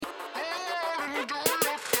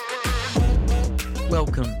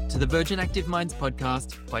Welcome to the Virgin Active Minds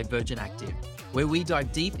podcast by Virgin Active, where we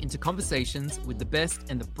dive deep into conversations with the best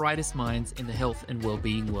and the brightest minds in the health and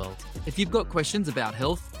well-being world. If you've got questions about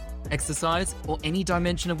health, exercise, or any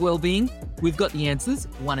dimension of well-being, we've got the answers,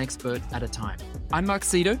 one expert at a time. I'm Mark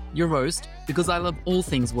Cito, your host, because I love all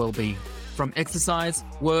things well-being, from exercise,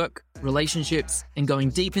 work, relationships, and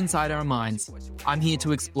going deep inside our minds. I'm here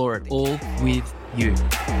to explore it all with you.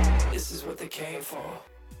 This is what they came for.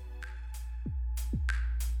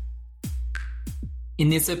 In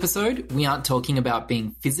this episode, we aren't talking about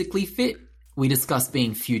being physically fit, we discuss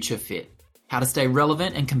being future fit, how to stay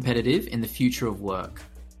relevant and competitive in the future of work.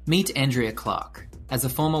 Meet Andrea Clark. As a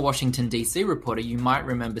former Washington, D.C. reporter, you might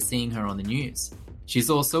remember seeing her on the news. She's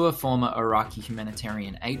also a former Iraqi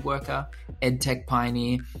humanitarian aid worker, EdTech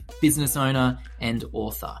pioneer, business owner, and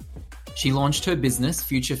author. She launched her business,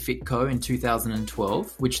 Future Fit Co, in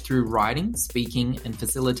 2012, which through writing, speaking, and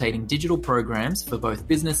facilitating digital programs for both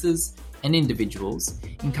businesses and individuals,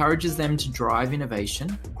 encourages them to drive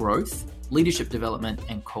innovation, growth, leadership development,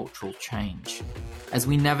 and cultural change. As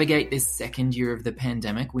we navigate this second year of the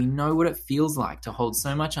pandemic, we know what it feels like to hold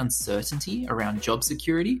so much uncertainty around job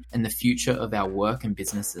security and the future of our work and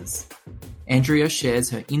businesses. Andrea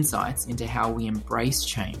shares her insights into how we embrace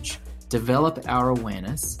change, develop our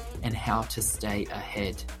awareness, and how to stay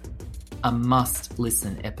ahead. A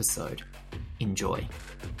must-listen episode. Enjoy.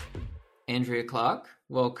 Andrea Clark,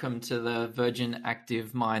 welcome to the Virgin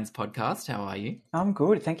Active Minds podcast. How are you? I'm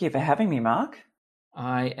good. Thank you for having me, Mark.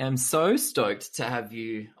 I am so stoked to have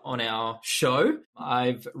you on our show.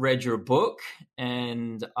 I've read your book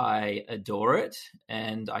and I adore it,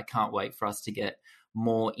 and I can't wait for us to get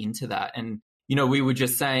more into that. And, you know, we were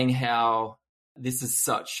just saying how this is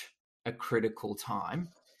such a critical time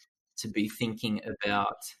to be thinking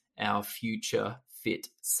about our future fit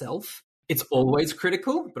self. It's always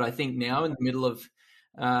critical, but I think now in the middle of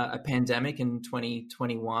a pandemic in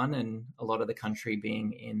 2021 and a lot of the country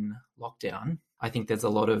being in lockdown, I think there's a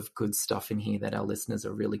lot of good stuff in here that our listeners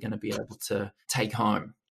are really going to be able to take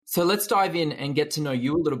home. So let's dive in and get to know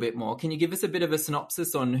you a little bit more. Can you give us a bit of a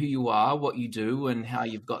synopsis on who you are, what you do, and how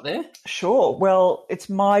you've got there? Sure. Well, it's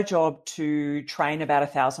my job to train about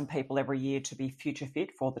 1,000 people every year to be future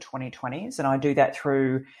fit for the 2020s. And I do that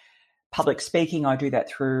through public speaking. I do that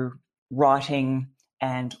through writing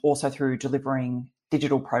and also through delivering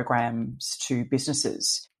digital programs to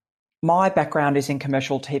businesses. My background is in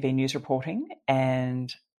commercial TV news reporting,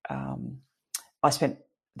 and I spent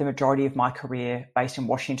the majority of my career based in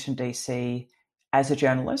Washington, D.C. as a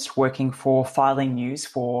journalist, working for Filing News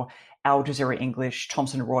for Al Jazeera English,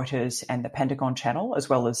 Thomson Reuters, and the Pentagon Channel, as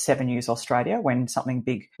well as 7 News Australia when something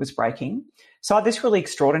big was breaking. So I had this really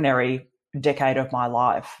extraordinary decade of my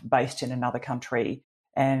life based in another country.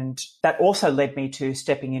 And that also led me to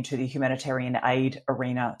stepping into the humanitarian aid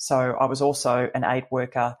arena. So I was also an aid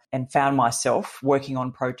worker and found myself working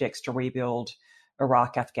on projects to rebuild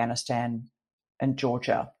Iraq, Afghanistan, and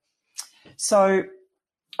Georgia. So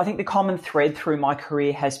I think the common thread through my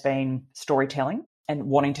career has been storytelling and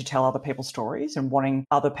wanting to tell other people's stories and wanting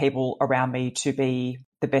other people around me to be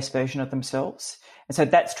the best version of themselves. And so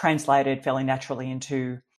that's translated fairly naturally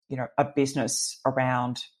into, a business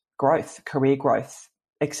around growth, career growth,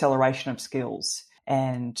 acceleration of skills,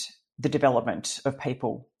 and the development of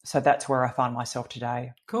people. So that's where I find myself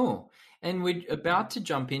today. Cool. And we're about to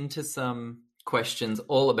jump into some questions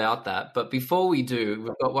all about that. But before we do,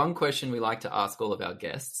 we've got one question we like to ask all of our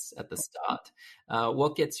guests at the start.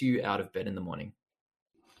 What gets you out of bed in the morning?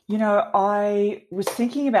 I was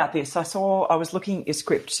thinking about this. I was looking at your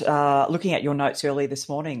script, looking at your notes early this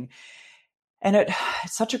morning. And it's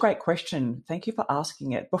such a great question. Thank you for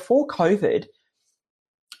asking it. Before COVID,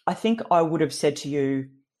 I think I would have said to you,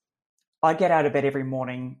 I get out of bed every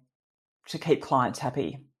morning to keep clients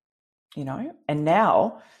happy, and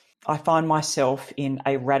now I find myself in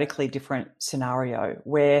a radically different scenario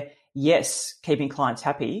where, yes, keeping clients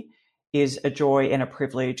happy is a joy and a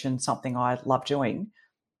privilege and something I love doing.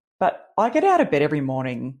 But I get out of bed every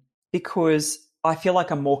morning because I feel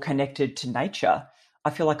like I'm more connected to nature. I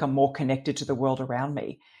feel like I'm more connected to the world around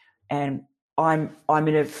me. And I'm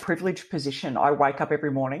in a privileged position. I wake up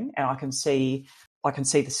every morning and I can see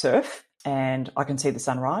the surf and I can see the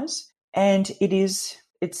sunrise. And it's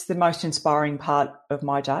the most inspiring part of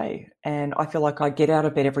my day. And I feel like I get out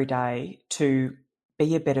of bed every day to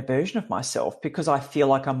be a better version of myself because I feel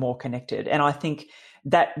like I'm more connected. And I think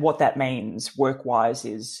that what that means work-wise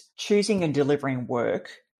is choosing and delivering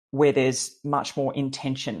work where there's much more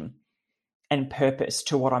intention and purpose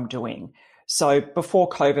to what I'm doing. So before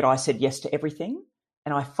COVID, I said yes to everything.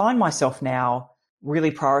 And I find myself now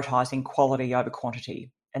really prioritizing quality over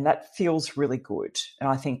quantity. And that feels really good. And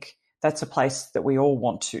I think that's a place that we all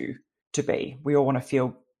want to be. We all want to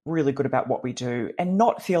feel really good about what we do and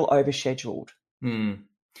not feel overscheduled. Mm.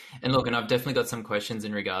 And look, and I've definitely got some questions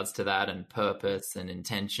in regards to that and purpose and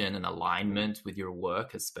intention and alignment with your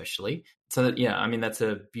work, especially. So that, yeah, I mean, that's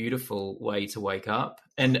a beautiful way to wake up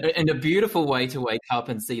and a beautiful way to wake up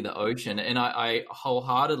and see the ocean. And I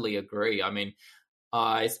wholeheartedly agree. I mean,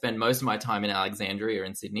 I spend most of my time in Alexandria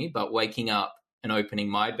in Sydney, but waking up and opening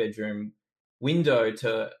my bedroom window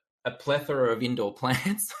to a plethora of indoor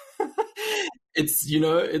plants,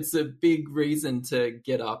 it's a big reason to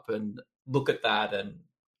get up and look at that and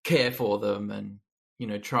care for them and,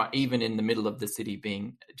 try, even in the middle of the city,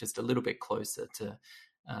 being just a little bit closer to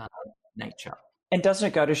nature. And doesn't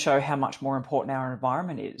it go to show how much more important our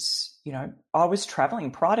environment is? I was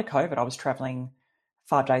traveling prior to COVID, I was traveling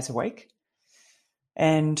 5 days a week,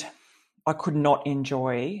 and I could not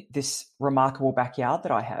enjoy this remarkable backyard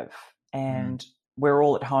that I have. And we're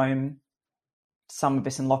all at home, some of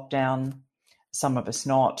us in lockdown, some of us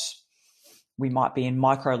not. We might be in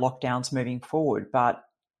micro lockdowns moving forward, but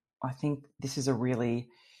I think this is a really,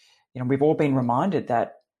 we've all been reminded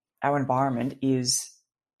that our environment has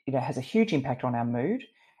a huge impact on our mood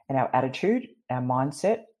and our attitude, our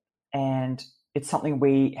mindset, and it's something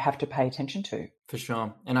we have to pay attention to. For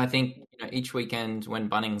sure. And I think, each weekend when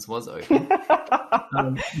Bunnings was open,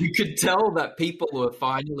 you could tell that people were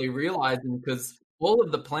finally realizing, because all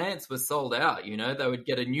of the plants were sold out. They would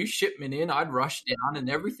get a new shipment in, I'd rush down and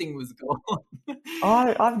everything was gone.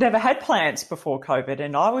 I've never had plants before COVID,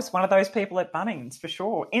 and I was one of those people at Bunnings for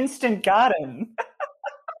sure. Instant garden.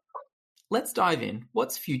 Let's dive in.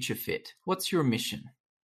 What's Future Fit? What's your mission?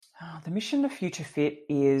 The mission of Future Fit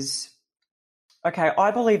is,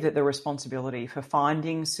 I believe that the responsibility for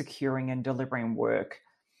finding, securing and delivering work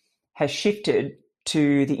has shifted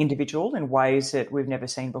to the individual in ways that we've never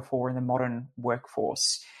seen before in the modern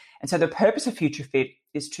workforce. And so the purpose of Future Fit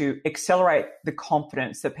is to accelerate the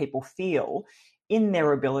confidence that people feel in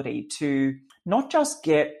their ability to not just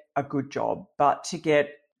get a good job, but to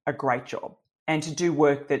get a great job and to do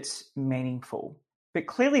work that's meaningful. But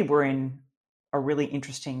clearly we're in a really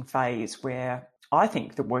interesting phase where I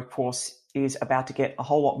think the workforce is about to get a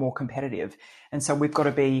whole lot more competitive. And so we've got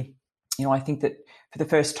to be, I think that for the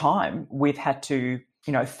first time, we've had to,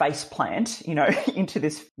 face plant, into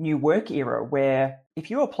this new work era where if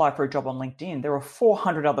you apply for a job on LinkedIn, there are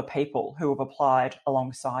 400 other people who have applied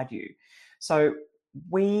alongside you. So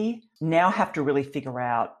we now have to really figure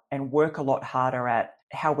out and work a lot harder at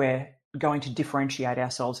how we're going to differentiate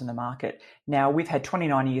ourselves in the market. Now, we've had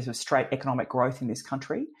 29 years of straight economic growth in this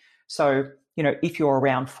country. So, if you're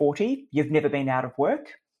around 40, you've never been out of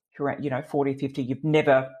work. If you're at, 40, 50,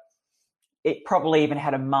 it probably even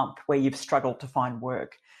had a month where you've struggled to find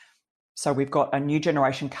work. So we've got a new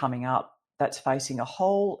generation coming up that's facing a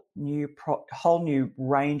whole new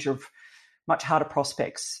range of much harder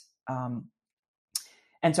prospects.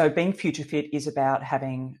 And so being future fit is about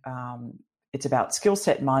having, it's about skill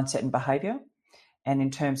set, mindset and behaviour. And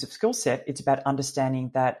in terms of skill set, it's about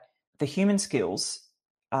understanding that the human skills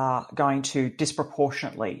are going to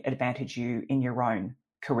disproportionately advantage you in your own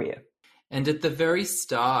career. And at the very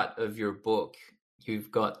start of your book,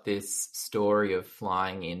 you've got this story of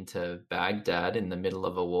flying into Baghdad in the middle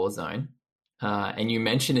of a war zone. And you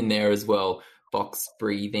mention in there as well, box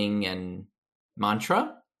breathing and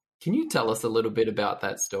mantra. Can you tell us a little bit about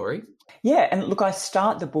that story? Yeah, and look, I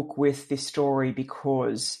start the book with this story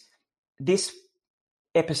because this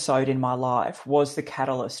episode in my life was the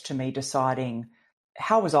catalyst to me deciding,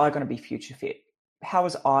 how was I going to be future fit? How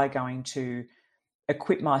was I going to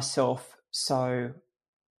equip myself so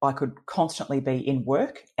I could constantly be in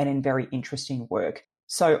work and in very interesting work?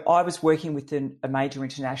 So I was working with a major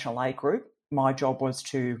international aid group. My job was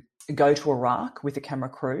to go to Iraq with a camera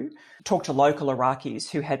crew, talk to local Iraqis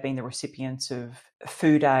who had been the recipients of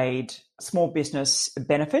food aid, small business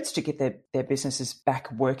benefits to get their businesses back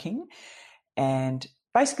working, and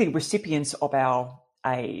basically recipients of our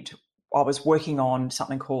aid. I was working on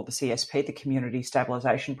something called the CSP, the Community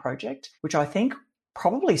Stabilisation Project, which I think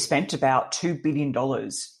probably spent about $2 billion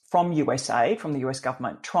from USAID, from the US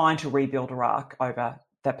government, trying to rebuild Iraq over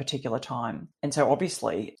that particular time. And so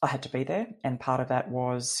obviously I had to be there. And part of that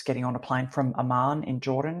was getting on a plane from Amman in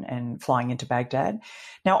Jordan and flying into Baghdad.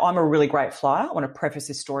 Now, I'm a really great flyer. I want to preface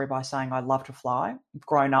this story by saying I love to fly. I've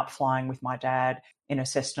grown up flying with my dad in a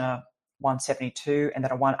Cessna 172 and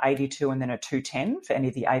then a 182 and then a 210 for any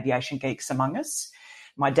of the aviation geeks among us.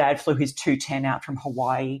 My dad flew his 210 out from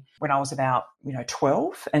Hawaii when I was about,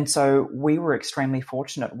 12. And so we were extremely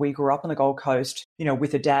fortunate. We grew up on the Gold Coast,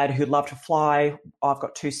 with a dad who loved to fly. I've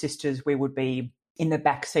got two sisters. We would be in the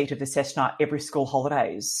back seat of the Cessna every school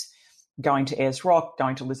holidays, going to Ayers Rock,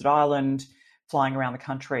 going to Lizard Island, flying around the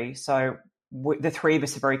country. So the three of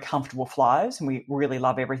us are very comfortable flyers, and we really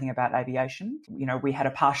love everything about aviation. You know, we had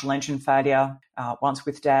a partial engine failure once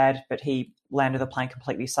with Dad, but he landed the plane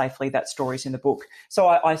completely safely. That story's in the book. So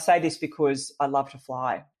I say this because I love to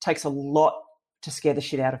fly. It takes a lot to scare the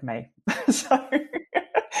shit out of me.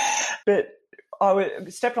 But I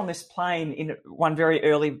stepped on this plane in one very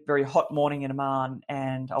early, very hot morning in Amman,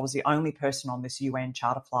 and I was the only person on this UN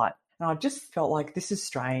charter flight. And I just felt like, this is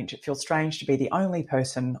strange. It feels strange to be the only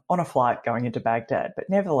person on a flight going into Baghdad. But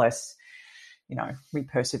nevertheless, you know, we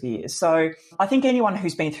persevere. So I think anyone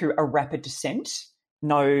who's been through a rapid descent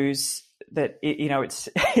knows that,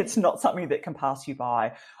 it's not something that can pass you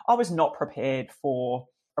by. I was not prepared for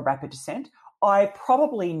a rapid descent. I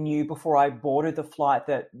probably knew before I boarded the flight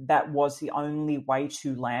that that was the only way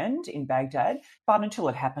to land in Baghdad. But until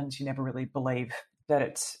it happens, you never really believe that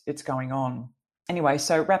it's going on. Anyway,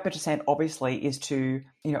 so rapid descent obviously is to,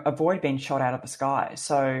 avoid being shot out of the sky.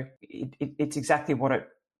 So it's exactly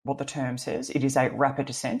what the term says. It is a rapid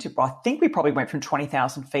descent. I think we probably went from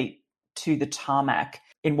 20,000 feet to the tarmac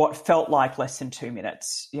in what felt like less than 2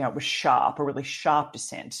 minutes. It was sharp, a really sharp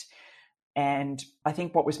descent. And I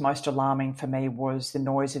think what was most alarming for me was the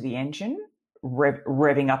noise of the engine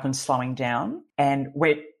revving up and slowing down. And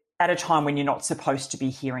we're at a time when you're not supposed to be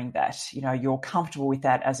hearing that. You're comfortable with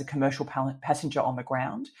that as a commercial passenger on the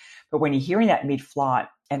ground. But when you're hearing that mid-flight,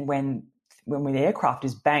 and when the aircraft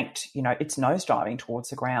is banked, it's nosediving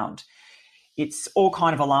towards the ground, it's all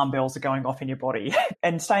kind of alarm bells are going off in your body.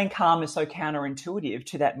 And staying calm is so counterintuitive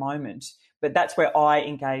to that moment. But that's where I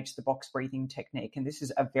engage the box breathing technique. And this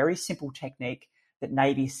is a very simple technique that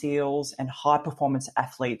Navy SEALs and high-performance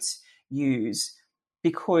athletes use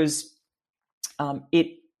because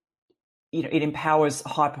it empowers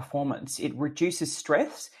high performance. It reduces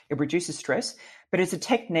stress, but it's a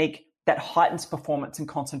technique that heightens performance and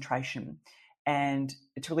concentration. And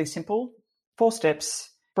it's really simple. 4 steps: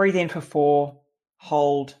 breathe in for 4,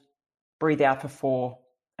 hold, breathe out for 4,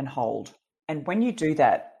 and hold. And when you do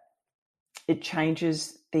that, it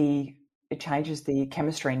changes the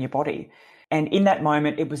chemistry in your body. And in that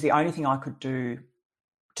moment, it was the only thing I could do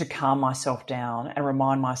to calm myself down and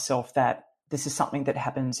remind myself that this is something that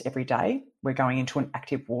happens every day. We're going into an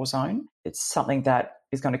active war zone. It's something that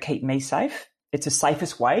is going to keep me safe. It's the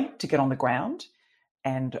safest way to get on the ground,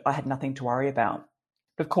 and I had nothing to worry about.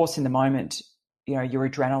 But of course, in the moment, your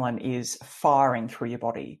adrenaline is firing through your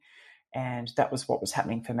body, and that was what was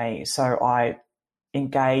happening for me. So I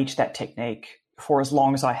engaged that technique for as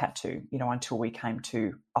long as I had to, until we came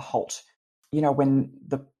to a halt.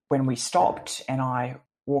 When we stopped and I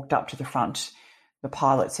walked up to the front, the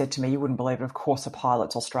pilot said to me, "You wouldn't believe it, of course a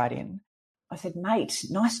pilot's Australian." I said, "Mate,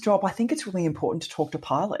 nice job. I think it's really important to talk to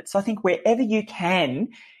pilots. I think wherever you can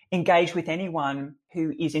engage with anyone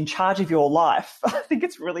who is in charge of your life, I think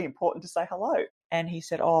it's really important to say hello." And he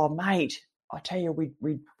said, "Oh, mate, I tell you,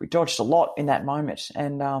 we dodged a lot in that moment."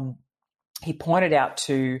 And he pointed out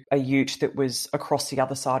to a ute that was across the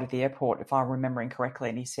other side of the airport, if I'm remembering correctly,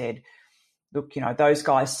 and he said, "Look, those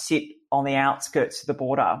guys sit on the outskirts of the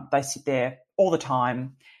border. They sit there all the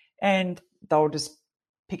time, and they'll just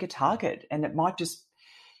pick a target, and it might just,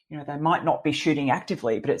 they might not be shooting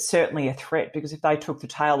actively, but it's certainly a threat, because if they took the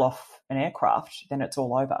tail off an aircraft, then it's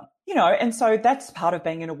all over." And so that's part of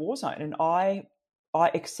being in a war zone. And I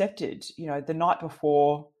accepted, the night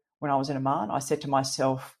before when I was in Amman, I said to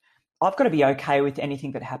myself, I've got to be okay with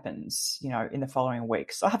anything that happens, in the following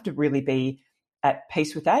weeks. I have to really be at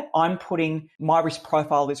peace with that. My risk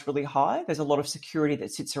profile is really high. There's a lot of security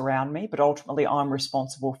that sits around me, but ultimately I'm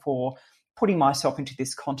responsible for putting myself into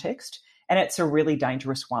this context, and it's a really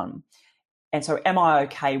dangerous one. And so am I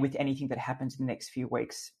okay with anything that happens in the next few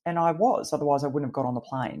weeks? And I was, otherwise I wouldn't have got on the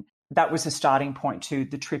plane. That was the starting point to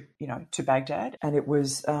the trip, to Baghdad. And it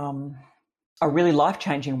was a really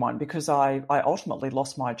life-changing one, because I ultimately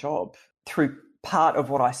lost my job through part of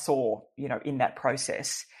what I saw, in that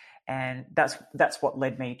process. And that's what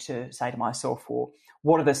led me to say to myself, well,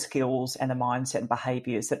 what are the skills and the mindset and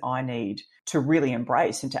behaviours that I need to really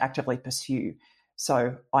embrace and to actively pursue,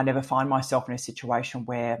 so I never find myself in a situation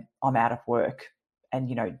where I'm out of work and,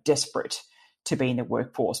 desperate to be in the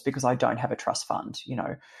workforce because I don't have a trust fund.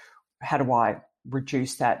 How do I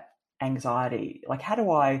reduce that anxiety?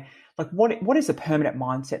 What is the permanent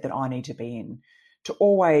mindset that I need to be in to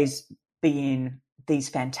always be in these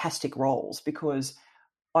fantastic roles? Because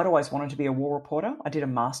I'd always wanted to be a war reporter. I did a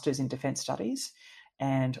master's in defence studies,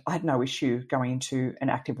 and I had no issue going into an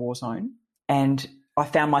active war zone. And I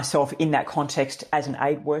found myself in that context as an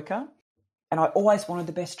aid worker. And I always wanted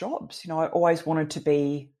the best jobs. I always wanted to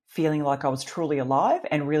be feeling like I was truly alive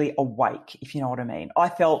and really awake, if you know what I mean. I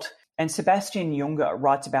felt, and Sebastian Junger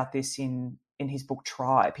writes about this in his book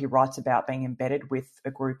Tribe. He writes about being embedded with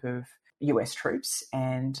a group of US troops,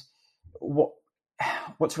 and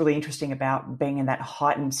what's really interesting about being in that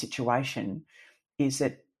heightened situation is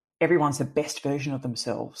that everyone's the best version of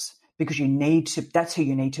themselves, because that's who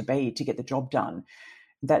you need to be to get the job done.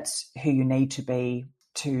 That's who you need to be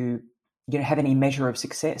to have any measure of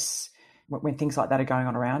success when things like that are going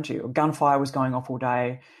on around you. Gunfire was going off all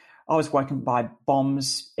day. I was woken by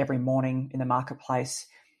bombs every morning in the marketplace.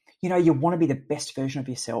 You want to be the best version of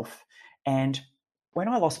yourself. And when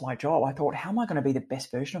I lost my job, I thought, how am I going to be the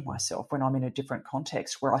best version of myself when I'm in a different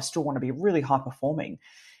context where I still want to be really high performing?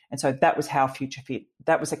 And so that was how Future Fit,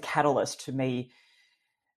 that was a catalyst to me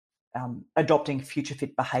adopting Future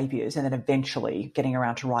Fit behaviors, and then eventually getting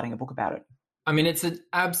around to writing a book about it. I mean, it's an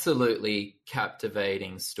absolutely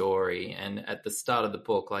captivating story. And at the start of the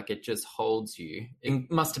book, it just holds you.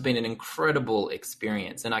 It must have been an incredible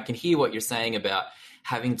experience. And I can hear what you're saying about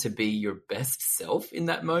having to be your best self in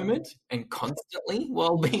that moment and constantly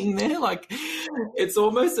while being there. It's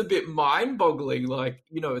almost a bit mind-boggling.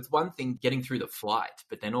 It's one thing getting through the flight,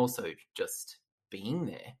 but then also just being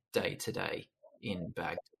there day to day in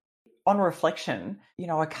Baghdad. On reflection,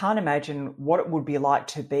 I can't imagine what it would be like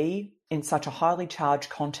to be in such a highly charged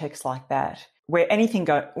context like that, where anything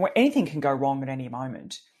can go wrong at any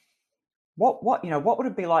moment. What would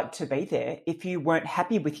it be like to be there if you weren't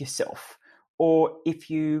happy with yourself, or if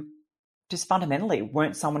you just fundamentally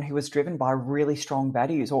weren't someone who was driven by really strong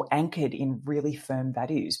values or anchored in really firm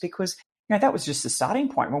values? Because that was just the starting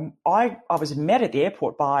point. When I was met at the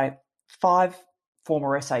airport by 5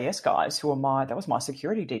 former SAS guys who were that was my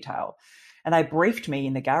security detail. And they briefed me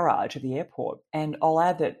in the garage of the airport. And I'll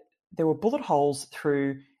add that there were bullet holes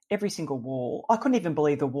through every single wall. I couldn't even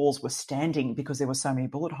believe the walls were standing because there were so many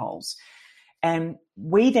bullet holes. And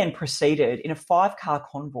we then proceeded in a 5-car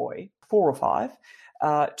convoy, 4 or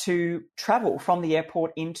 5, to travel from the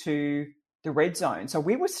airport into the red zone. So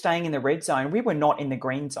we were staying in the red zone. We were not in the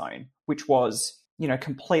green zone, which was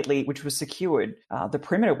which was secured. The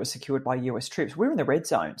perimeter was secured by US troops. We were in the red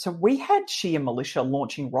zone. So we had Shia militia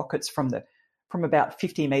launching rockets from about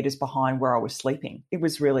 50 meters behind where I was sleeping. It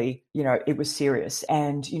was really, it was serious.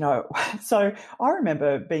 And, so I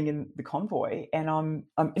remember being in the convoy, and I'm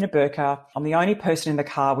in a burqa. I'm the only person in the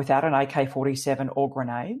car without an AK-47 or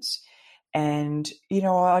grenades. And,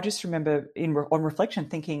 I just remember on reflection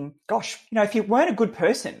thinking, gosh, if you weren't a good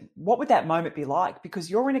person, what would that moment be like?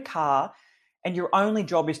 Because you're in a car and your only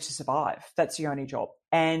job is to survive. That's your only job.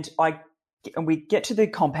 And we get to the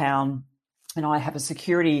compound, and I have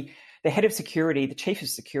the head of security, the chief of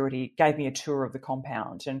security, gave me a tour of the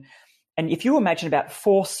compound. And if you imagine about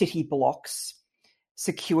 4 city blocks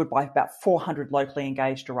secured by about 400 locally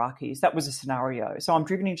engaged Iraqis, that was a scenario. So I'm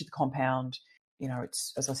driven into the compound.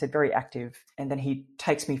 It's, as I said, very active. And then he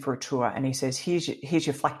takes me for a tour, and he says, here's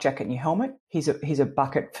your flak jacket and your helmet. Here's a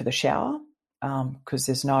bucket for the shower, because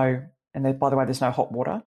there's no hot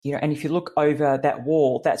water. And if you look over that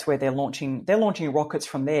wall, that's where they're launching rockets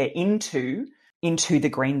from there into the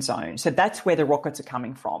green zone. So that's where the rockets are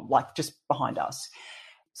coming from, just behind us.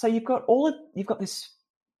 So you've got this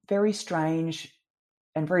very strange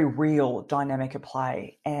and very real dynamic at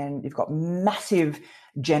play. And you've got massive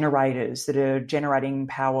generators that are generating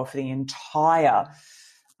power for the entire,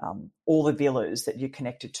 all the villas that you're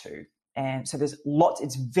connected to. And so there's lots,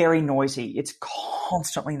 it's very noisy. It's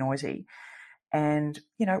constantly noisy. And,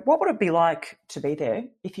 what would it be like to be there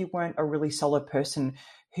if you weren't a really solid person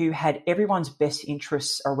who had everyone's best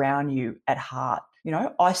interests around you at heart?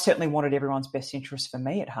 I certainly wanted everyone's best interests for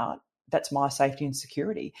me at heart. That's my safety and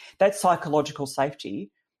security. That psychological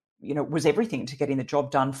safety, was everything to getting the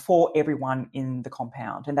job done for everyone in the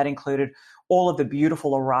compound. And that included all of the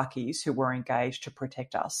beautiful Iraqis who were engaged to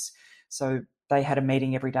protect us. So they had a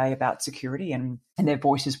meeting every day about security, and their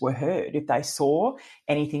voices were heard. If they saw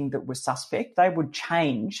anything that was suspect, they would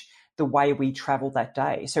change the way we traveled that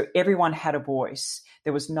day. So everyone had a voice.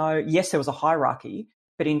 There was there was a hierarchy,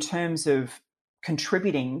 but in terms of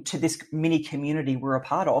contributing to this mini community we're a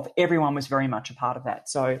part of, everyone was very much a part of that.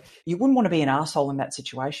 So you wouldn't want to be an arsehole in that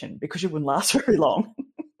situation, because you wouldn't last very long.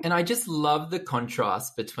 And I just love the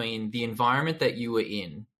contrast between the environment that you were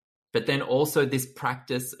in, but then also this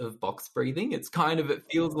practice of box breathing. It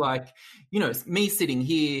feels like, me sitting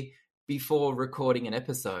here before recording an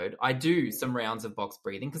episode, I do some rounds of box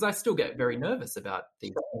breathing because I still get very nervous about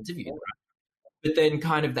the interview. But then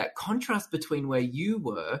kind of that contrast between where you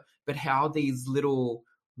were, but how these little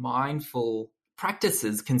mindful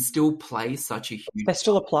practices can still play such a huge They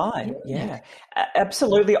still apply. Yeah.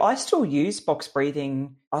 Absolutely. I still use box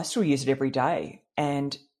breathing. I still use it every day.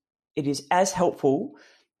 And it is as helpful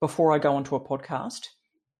before I go onto a podcast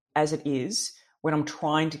as it is when I'm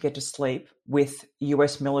trying to get to sleep with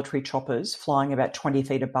US military choppers flying about 20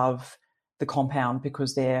 feet above the compound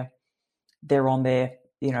because they're on their,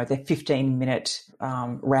 their 15-minute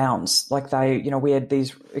rounds. Like we had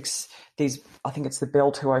these, I think it's the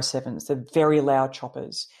Bell 207s, they're very loud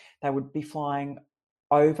choppers. They would be flying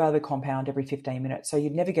over the compound every 15 minutes. So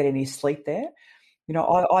you'd never get any sleep there.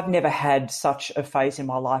 I've never had such a phase in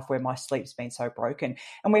my life where my sleep's been so broken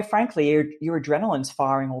and where, frankly, your adrenaline's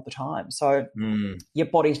firing all the time. So your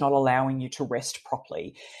body's not allowing you to rest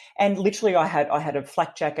properly. And literally I had a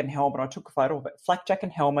flak jacket and helmet. I took a photo of it, flak jacket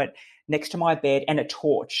and helmet next to my bed and a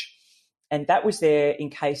torch. And that was there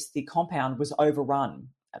in case the compound was overrun.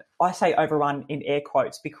 I say overrun in air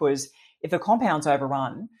quotes because if the compound's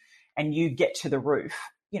overrun and you get to the roof,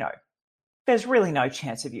 there's really no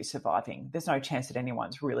chance of you surviving. There's no chance that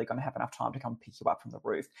anyone's really going to have enough time to come pick you up from the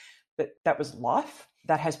roof. But that was life.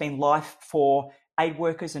 That has been life for aid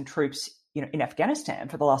workers and troops, in Afghanistan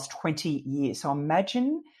for the last 20 years. So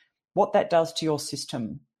imagine what that does to your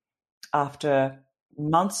system after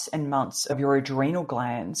months and months of your adrenal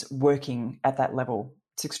glands working at that level.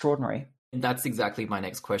 It's extraordinary. And that's exactly my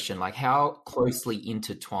next question. Like, how closely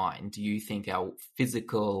intertwined do you think our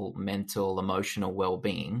physical, mental, emotional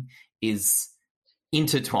well-being is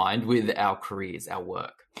intertwined with our careers, our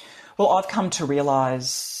work? Well, I've come to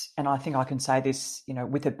realise, and I think I can say this,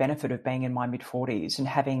 with the benefit of being in my mid-40s and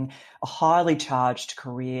having a highly charged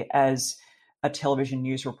career as a television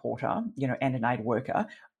news reporter, and an aid worker,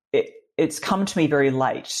 it's come to me very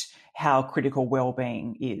late how critical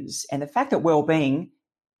well-being is. And the fact that well-being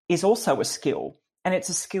is also a skill, and it's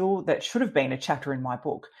a skill that should have been a chapter in my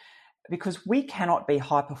book, because we cannot be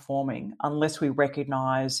high-performing unless we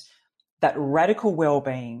recognise that radical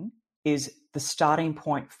well-being is the starting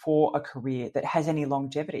point for a career that has any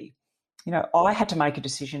longevity. I had to make a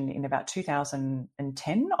decision in about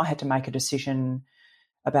 2010. I had to make a decision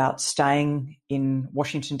about staying in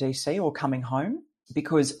Washington, D.C. or coming home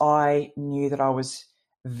because I knew that I was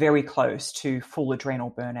very close to full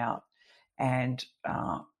adrenal burnout. And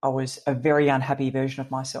I was a very unhappy version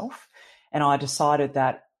of myself. And I decided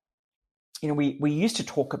that, we used to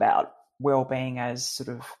talk about well-being as sort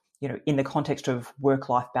of, in the context of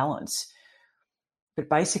work-life balance. But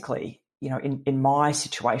basically, in my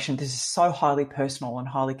situation, this is so highly personal and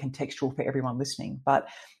highly contextual for everyone listening, but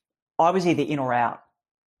I was either in or out.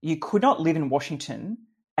 You could not live in Washington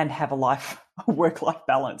and have a work-life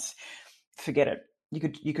balance. Forget it.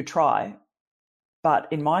 You could try. But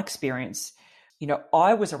in my experience,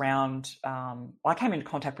 I was around, I came into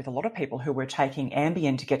contact with a lot of people who were taking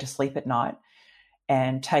Ambien to get to sleep at night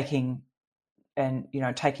and taking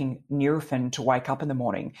Nurofen to wake up in the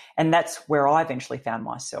morning. And that's where I eventually found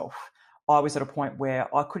myself. I was at a point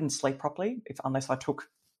where I couldn't sleep properly unless I took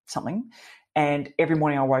something. And every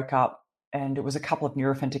morning I woke up and it was a couple of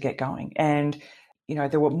Nurofen to get going. And,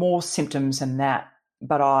 there were more symptoms than that,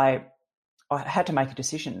 but I had to make a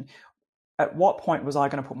decision. At what point was I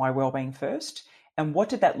going to put my well-being first? And what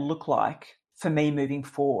did that look like for me moving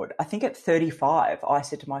forward? I think at 35, I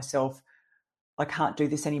said to myself, I can't do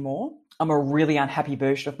this anymore. I'm a really unhappy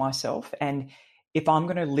version of myself. And if I'm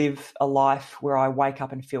going to live a life where I wake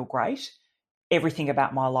up and feel great, everything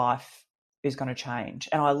about my life is going to change.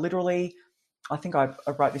 And I think I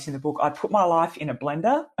wrote this in the book, I put my life in a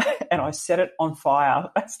blender and I set it on fire.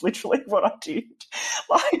 That's literally what I did.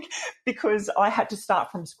 Because I had to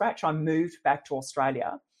start from scratch. I moved back to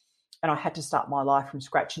Australia and I had to start my life from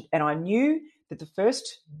scratch. And I knew that the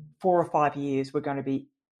first 4 or 5 years were going to be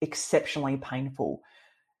exceptionally painful.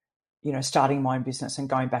 Starting my own business and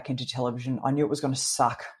going back into television, I knew it was going to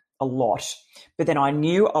suck a lot. But then I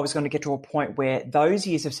knew I was going to get to a point where those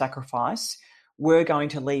years of sacrifice were going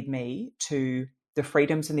to lead me to the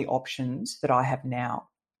freedoms and the options that I have now.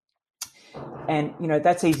 And,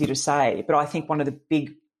 that's easy to say, but I think one of the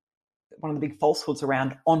big falsehoods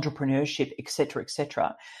around entrepreneurship, et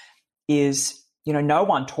cetera, is, no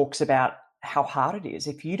one talks about how hard it is.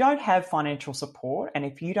 If you don't have financial support and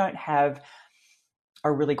if you don't have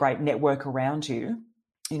a really great network around you,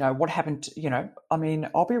 what happened,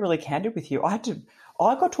 I'll be really candid with you. I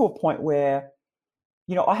got to a point where,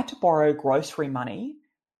 I had to borrow grocery money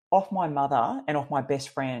off my mother and off my best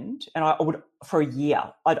friend. And I would, for a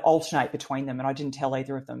year, I'd alternate between them and I didn't tell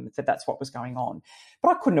either of them that that's what was going on. But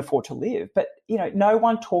I couldn't afford to live. But, no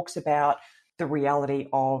one talks about the reality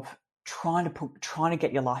of trying to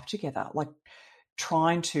get your life together, like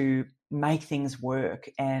trying to make things work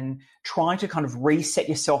and trying to kind of reset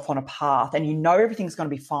yourself on a path, and you know everything's going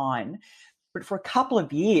to be fine. But for a couple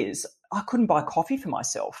of years, I couldn't buy coffee for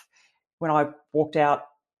myself. When I walked out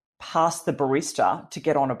past the barista to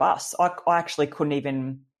get on a bus, I actually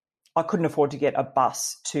I couldn't afford to get a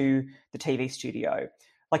bus to the TV studio.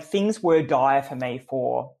 Like, things were dire for me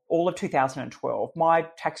for all of 2012. My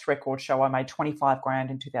tax records show I made 25 grand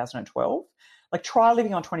in 2012. Like, try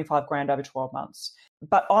living on 25 grand over 12 months.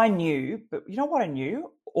 But you know what I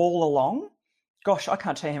knew all along? Gosh, I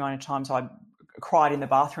can't tell you how many times I cried in the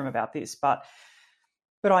bathroom about this, but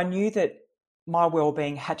I knew that my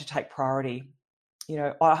well-being had to take priority. You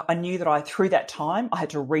know, I knew that through that time, I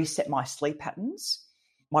had to reset my sleep patterns.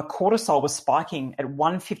 My cortisol was spiking at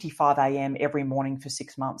 1:55 a.m. every morning for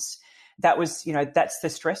 6 months. That was, that's the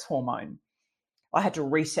stress hormone. I had to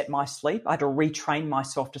reset my sleep. I had to retrain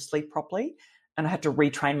myself to sleep properly, and I had to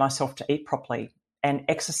retrain myself to eat properly and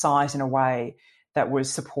exercise in a way that was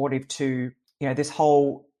supportive to, this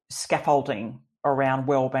whole scaffolding around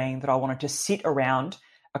well-being that I wanted to sit around,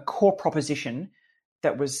 a core proposition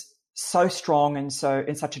that was so strong and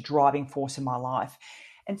such a driving force in my life.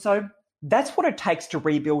 And so that's what it takes to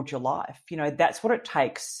rebuild your life. That's what it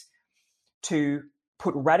takes to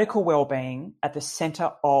put radical well-being at the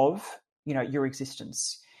center of, your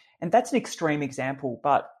existence. And that's an extreme example,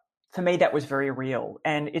 but for me, that was very real.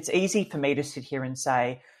 And it's easy for me to sit here and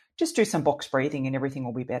say, just do some box breathing and everything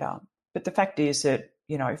will be better. But the fact is that,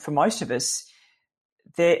 for most of us,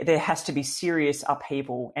 there has to be serious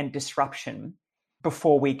upheaval and disruption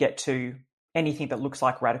before we get to anything that looks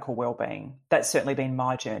like radical well-being. That's certainly been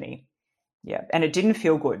my journey. Yeah. And it didn't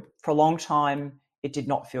feel good. For a long time, it did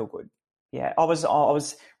not feel good. Yeah. I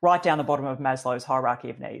was right down the bottom of Maslow's hierarchy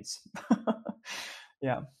of needs.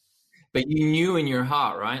 Yeah. But you knew in your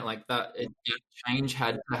heart, right? Like that change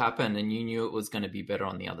had to happen, and you knew it was going to be better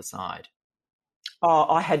on the other side. Oh,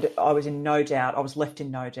 I was in no doubt. I was left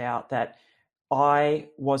in no doubt that I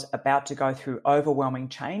was about to go through overwhelming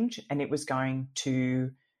change, and it was going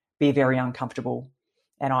to be very uncomfortable.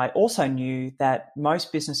 And I also knew that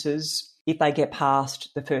most businesses, if they get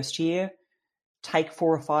past the first year, take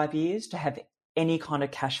 4 or 5 years to have any kind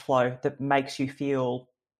of cash flow that makes you feel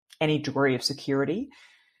any degree of security.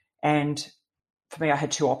 And for me, I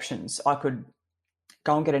had two options. I could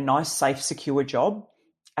go and get a nice, safe, secure job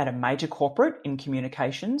at a major corporate in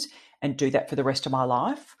communications and do that for the rest of my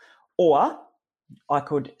life, or I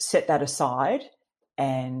could set that aside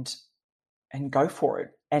and go for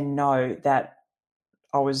it and know that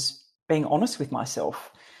I was being honest with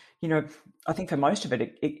myself. I think for most of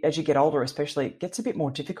it, as you get older especially, it gets a bit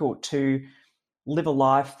more difficult to live a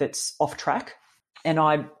life that's off track. And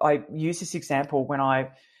I use this example when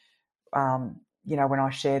I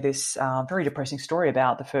share this very depressing story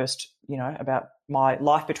about about my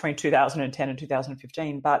life between 2010 and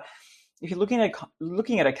 2015. But if you're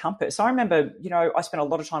looking at a compass, I remember, I spent a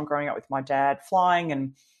lot of time growing up with my dad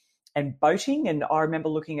flying and boating. And I remember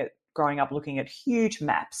growing up looking at huge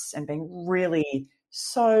maps and being really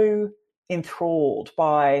so enthralled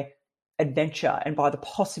by adventure and by the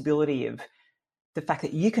possibility of the fact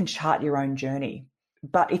that you can chart your own journey.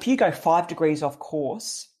 But if you go 5 degrees off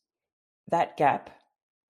course,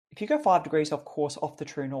 if you go 5 degrees off course off the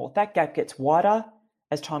true north, that gap gets wider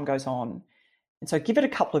as time goes on. And so give it a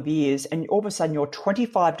couple of years and all of a sudden you're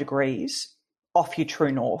 25 degrees off your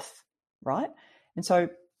true north, right? And so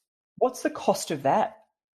what's the cost of that?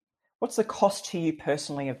 What's the cost to you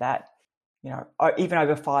personally of that? Even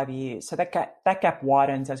over 5 years. So that gap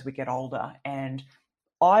widens as we get older. And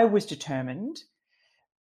I was determined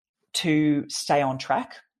to stay on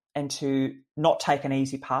track and to not take an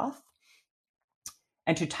easy path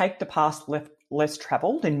and to take the path less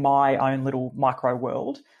traveled in my own little micro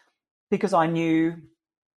world, because I knew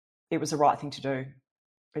it was the right thing to do.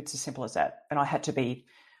 It's as simple as that. And I had to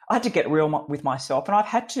get real with myself, and I've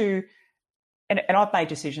had to, and I've made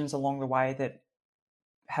decisions along the way that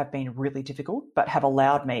have been really difficult, but have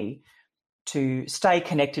allowed me to stay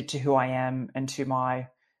connected to who I am and to my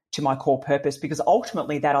core purpose, because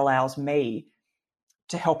ultimately that allows me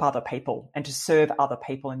to help other people and to serve other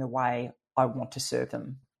people in the way I want to serve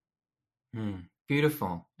them.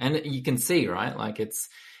 Beautiful. And you can see, right? Like it's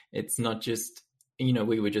not just,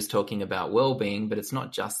 we were just talking about well-being, but it's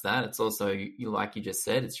not just that. It's also, like you just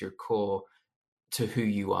said, it's your core to who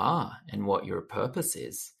you are and what your purpose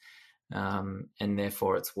is. And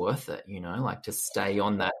therefore it's worth it, like to stay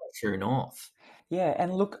on that true north. Yeah.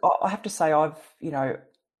 And look, I have to say I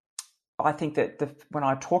think that when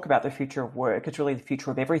I talk about the future of work, it's really the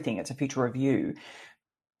future of everything. It's a future of you.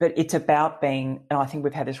 But it's about being, and I think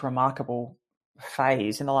we've had this remarkable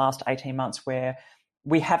phase in the last 18 months where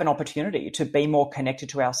we have an opportunity to be more connected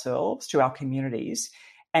to ourselves, to our communities,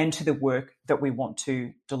 and to the work that we want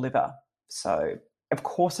to deliver. So, of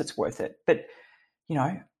course, it's worth it. But, you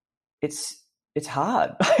know, it's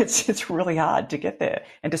hard. It's really hard to get there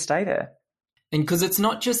and to stay there. And because it's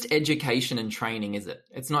not just education and training, is it?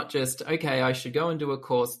 It's not just, okay, I should go and do a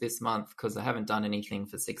course this month because I haven't done anything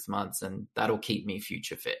for 6 months and that'll keep me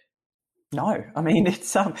future fit. No, I mean,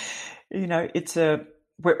 it's,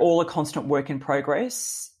 we're all a constant work in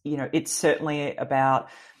progress. You know, it's certainly about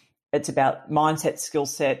mindset, skill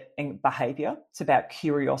set, and behavior. It's about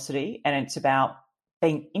curiosity, and it's about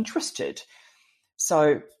being interested.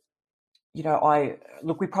 So, you know,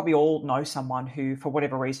 we probably all know someone who, for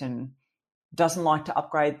whatever reason, doesn't like to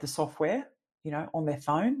upgrade the software, you know, on their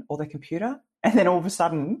phone or their computer. And then all of a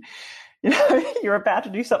sudden, you know, you're about to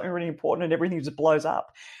do something really important and everything just blows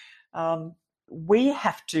up. We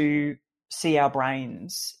have to see our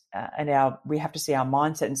brains we have to see our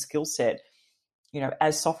mindset and skill set, you know,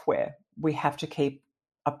 as software. We have to keep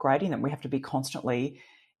upgrading them. We have to be constantly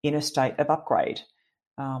in a state of upgrade.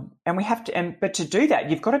 And we have to, but to do that,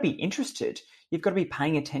 you've got to be interested. You've got to be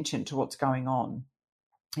paying attention to what's going on,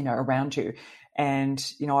 you know, around you. And,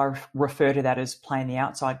 you know, I refer to that as playing the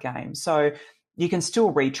outside game. So you can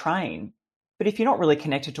still retrain, but if you're not really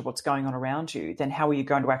connected to what's going on around you, then how are you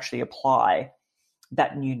going to actually apply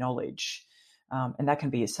that new knowledge? And that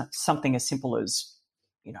can be something as simple as,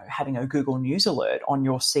 you know, having a Google News alert on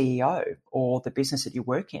your CEO or the business that you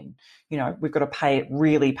work in. You know, we've got to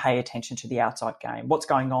really pay attention to the outside game, what's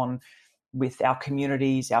going on with our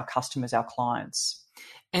communities, our customers, our clients.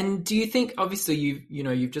 And do you think, obviously,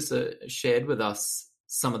 you've just shared with us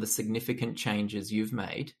some of the significant changes you've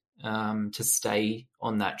made to stay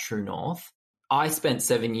on that true north. I spent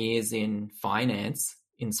 7 years in finance,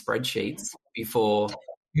 in spreadsheets, before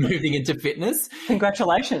moving into fitness.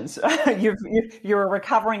 Congratulations. You're a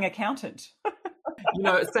recovering accountant. You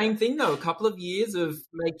know, same thing though, a couple of years of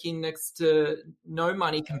making next to no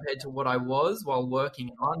money compared to what I was while working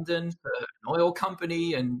in London for an oil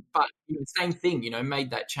company. But you know, same thing, you know,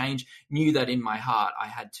 made that change, knew that in my heart I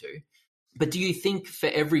had to. But do you think for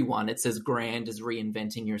everyone it's as grand as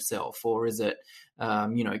reinventing yourself, or is it,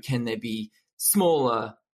 you know, can there be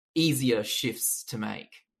smaller, easier shifts to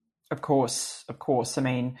make? Of course. I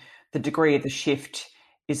mean, the degree of the shift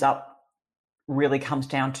really comes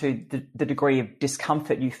down to the degree of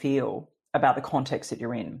discomfort you feel about the context that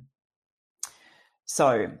you're in.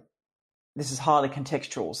 So this is highly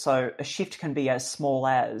contextual. So a shift can be as small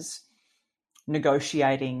as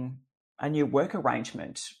negotiating a new work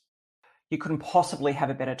arrangement. You couldn't possibly have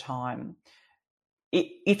a better time.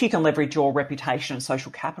 If you can leverage your reputation and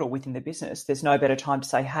social capital within the business, there's no better time to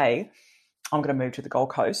say, hey, I'm going to move to the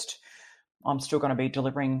Gold Coast. I'm still going to be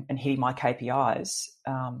delivering and hitting my KPIs,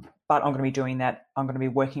 but I'm going to be doing that. I'm going to be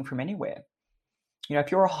working from anywhere. You know,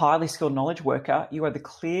 if you're a highly skilled knowledge worker, you are the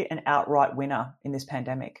clear and outright winner in this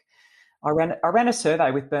pandemic. I ran a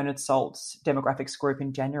survey with Bernard Salt's demographics group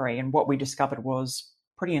in January, and what we discovered was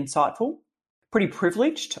pretty insightful, pretty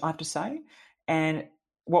privileged, I have to say. And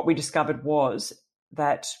what we discovered was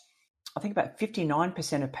that I think about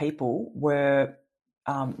 59% of people were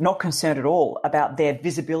not concerned at all about their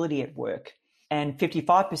visibility at work. And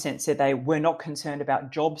 55% said they were not concerned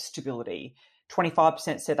about job stability.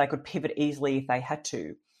 25% said they could pivot easily if they had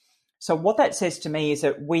to. So what that says to me is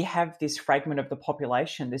that we have this fragment of the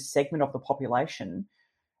population, this segment of the population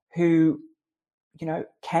who, you know,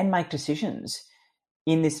 can make decisions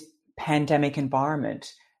in this pandemic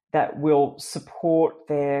environment that will support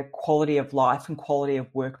their quality of life and quality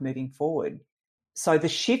of work moving forward. So the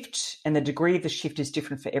shift and the degree of the shift is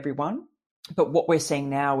different for everyone. But what we're seeing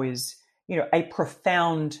now is, you know, a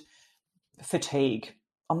profound fatigue.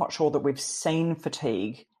 I'm not sure that we've seen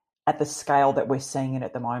fatigue at the scale that we're seeing it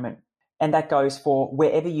at the moment. And that goes for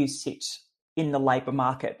wherever you sit in the labour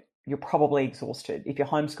market. You're probably exhausted. If you're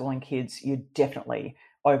homeschooling kids, you're definitely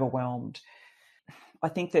overwhelmed. I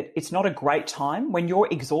think that it's not a great time. When you're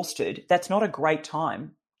exhausted, that's not a great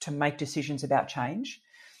time to make decisions about change.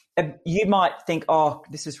 You might think, oh,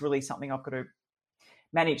 this is really something I've got to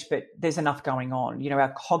manage, but there's enough going on. You know,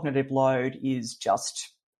 our cognitive load is just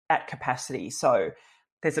at capacity. So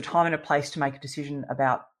there's a time and a place to make a decision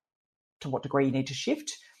about to what degree you need to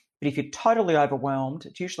shift. But if you're totally overwhelmed,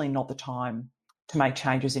 it's usually not the time to make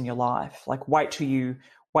changes in your life. Like wait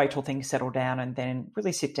till things settle down and then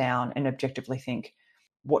really sit down and objectively think,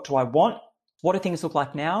 what do I want? What do things look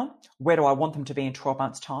like now? Where do I want them to be in 12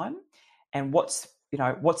 months' time? And what's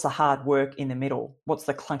the hard work in the middle? What's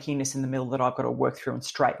the clunkiness in the middle that I've got to work through and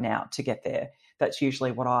straighten out to get there? That's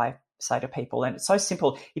usually what I say to people. And it's so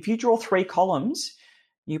simple. If you draw 3 columns,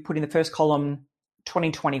 you put in the first column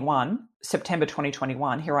 2021, September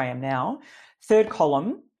 2021, here I am now. Third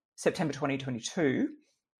column, September 2022,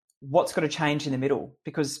 what's got to change in the middle?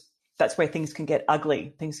 Because that's where things can get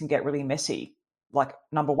ugly. Things can get really messy. Like,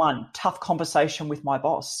 number one, tough conversation with my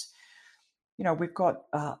boss. We've got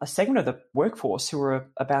a segment of the workforce who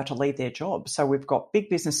are about to leave their jobs. So we've got big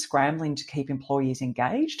business scrambling to keep employees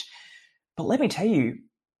engaged. But let me tell you,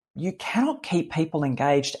 you cannot keep people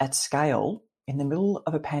engaged at scale in the middle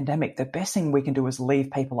of a pandemic. The best thing we can do is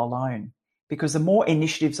leave people alone, because the more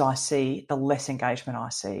initiatives I see, the less engagement I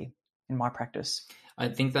see in my practice. I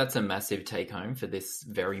think that's a massive take home for this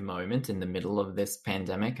very moment in the middle of this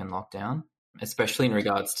pandemic and lockdown, especially in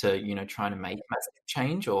regards to, trying to make massive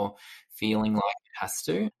change or feeling like it has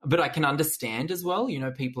to. But I can understand as well,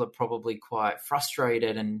 people are probably quite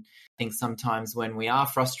frustrated, and I think sometimes when we are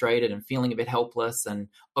frustrated and feeling a bit helpless and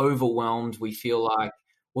overwhelmed, we feel like,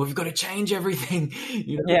 well, we've got to change everything.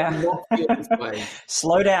 Yeah. Not feel this way.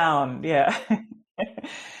 Slow down. Yeah.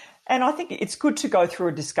 And I think it's good to go through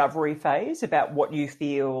a discovery phase about what you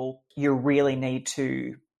feel you really need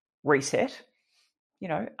to reset.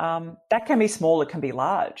 That can be small, it can be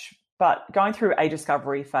large, but going through a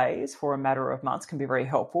discovery phase for a matter of months can be very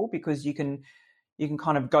helpful, because you can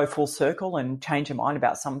kind of go full circle and change your mind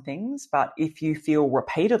about some things. But if you feel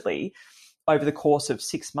repeatedly over the course of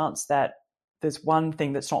 6 months that there's one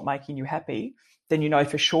thing that's not making you happy, then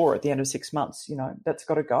for sure at the end of 6 months, that's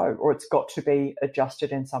got to go, or it's got to be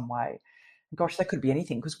adjusted in some way. And gosh, that could be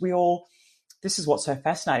anything, because this is what's so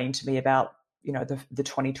fascinating to me about, the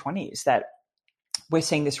 2020s, that we're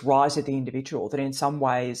seeing this rise of the individual, that in some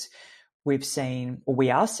ways we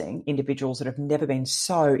are seeing individuals that have never been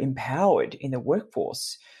so empowered in the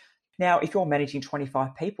workforce. Now, if you're managing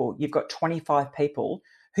 25 people, you've got 25 people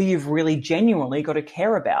who you've really genuinely got to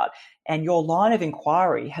care about. And your line of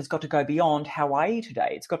inquiry has got to go beyond, how are you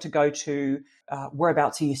today? It's got to go to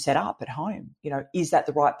whereabouts are you set up at home? Is that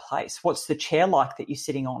the right place? What's the chair like that you're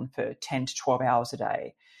sitting on for 10 to 12 hours a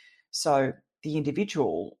day? So the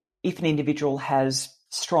individual, if an individual has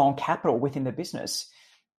strong capital within the business,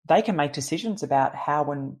 they can make decisions about how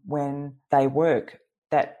and when they work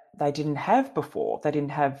that they didn't have before, they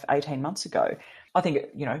didn't have 18 months ago. I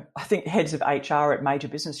think heads of HR at major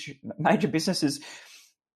businesses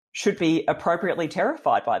should be appropriately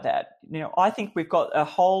terrified by that. I think we've got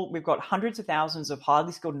hundreds of thousands of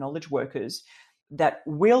highly skilled knowledge workers that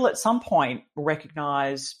will at some point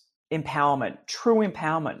recognize empowerment, true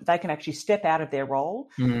empowerment. They can actually step out of their role.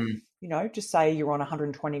 Just say you're on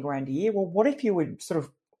 120 grand a year. Well, what if you were sort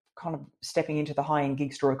of kind of stepping into the high-end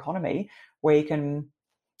gig store economy, where you can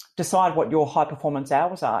decide what your high performance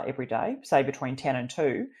hours are every day, say between 10 and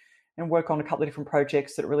 2, and work on a couple of different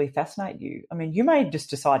projects that really fascinate you. I mean, you may just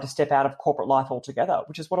decide to step out of corporate life altogether,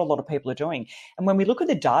 which is what a lot of people are doing. And when we look at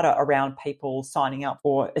the data around people signing up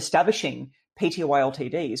or establishing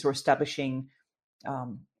PTY LTDs or establishing,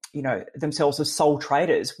 themselves as sole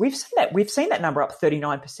traders, we've seen that number up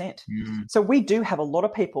 39%. So we do have a lot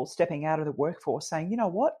of people stepping out of the workforce saying, you know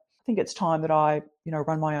what, I think it's time that I,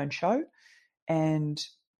 run my own show and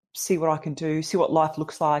see what I can do, see what life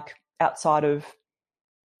looks like outside of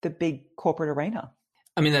the big corporate arena.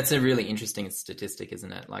 I mean, that's a really interesting statistic,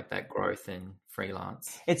 isn't it? Like that growth in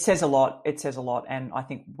freelance. It says a lot. And I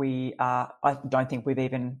think I don't think we've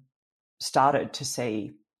even started to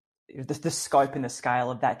see the scope and the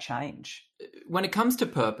scale of that change. When it comes to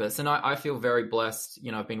purpose, and I feel very blessed,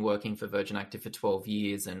 I've been working for Virgin Active for 12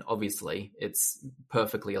 years, and obviously it's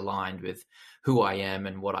perfectly aligned with who I am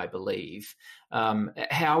and what I believe.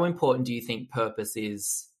 How important do you think purpose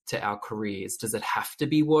is to our careers? Does it have to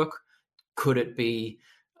be work? Could it be,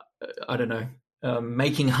 I don't know,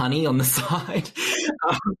 making honey on the side?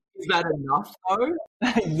 Is that enough though?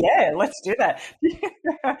 Yeah, let's do that.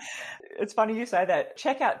 It's funny you say that.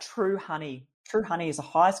 Check out True Honey. True Honey is the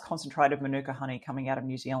highest concentrate of Manuka honey coming out of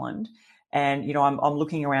New Zealand. And, I'm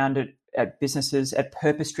looking around at businesses, at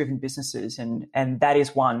purpose-driven businesses, and that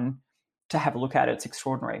is one to have a look at. It's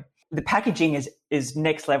extraordinary. The packaging is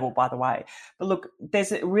next level, by the way. But look,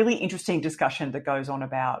 there's a really interesting discussion that goes on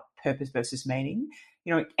about purpose versus meaning.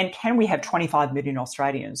 And can we have 25 million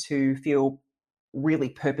Australians who feel really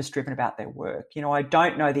purpose-driven about their work? I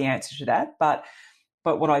don't know the answer to that, but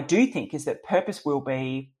what I do think is that purpose will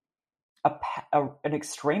be an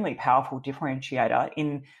extremely powerful differentiator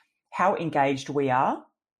in how engaged we are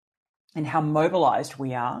and how mobilized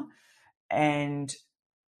we are, and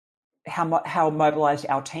how mobilized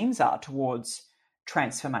our teams are towards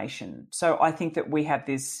transformation. So I think that we have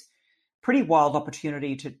this pretty wild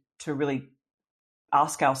opportunity to really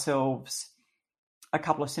ask ourselves a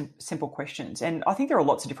couple of simple questions. And I think there are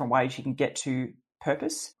lots of different ways you can get to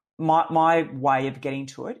purpose. my way of getting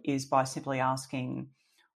to it is by simply asking,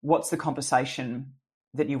 what's the conversation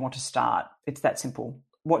that you want to start? It's that simple.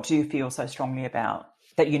 What do you feel so strongly about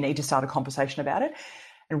that you need to start a conversation about it?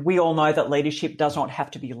 And we all know that leadership does not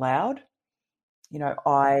have to be loud. You know,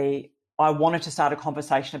 I wanted to start a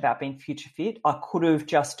conversation about being future fit. I could have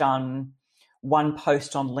just done one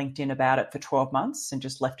post on LinkedIn about it for 12 months and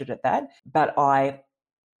just left it at that. But I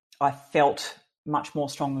felt much more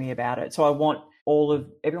strongly about it. So I want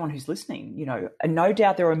everyone who's listening, you know, and no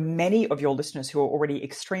doubt there are many of your listeners who are already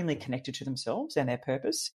extremely connected to themselves and their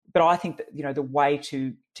purpose. But I think that, you know, the way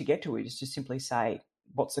to get to it is to simply say,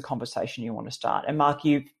 what's the conversation you want to start? And Mark,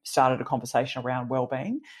 you've started a conversation around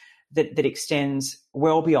wellbeing that extends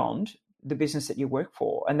well beyond the business that you work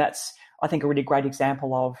for. And that's, I think, a really great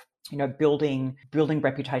example of, you know, building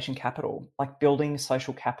reputation capital, like building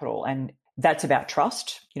social capital. And that's about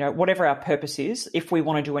trust. You know, whatever our purpose is, if we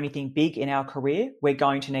want to do anything big in our career, we're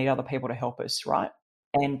going to need other people to help us, right?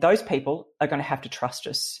 And those people are going to have to trust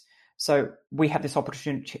us. So we have this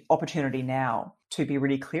opportunity now to be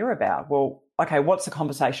really clear about, well, okay, what's the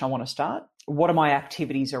conversation I want to start? What are my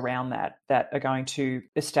activities around that are going to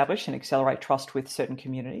establish and accelerate trust with certain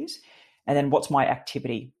communities? And then what's my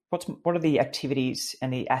activity? What are the activities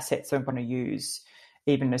and the assets that I'm going to use?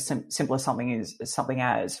 Even as simple as something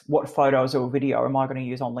as what photos or video am I going to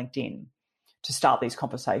use on LinkedIn to start these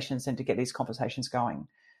conversations and to get these conversations going?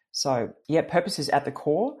 So yeah, purpose is at the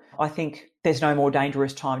core. I think there's no more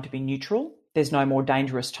dangerous time to be neutral. There's no more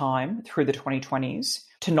dangerous time through the 2020s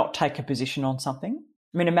to not take a position on something.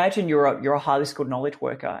 I mean, imagine you're a highly skilled knowledge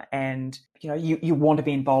worker and, you know, you want to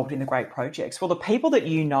be involved in the great projects. Well, the people that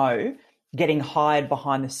you know getting hired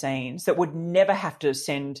behind the scenes that would never have to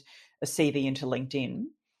send a CV into LinkedIn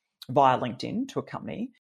via LinkedIn to a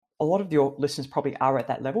company, a lot of your listeners probably are at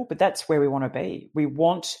that level, but that's where we want to be. We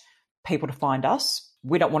want people to find us.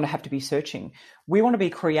 We don't want to have to be searching. We want to be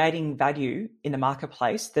creating value in the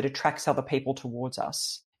marketplace that attracts other people towards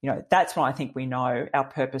us. You know, that's when I think we know our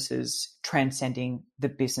purpose is transcending the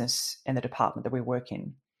business and the department that we work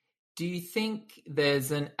in. Do you think there's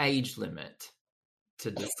an age limit to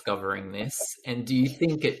discovering this? And do you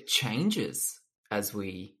think it changes as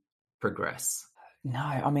we progress? No,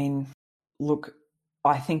 I mean, look,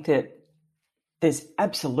 I think that there's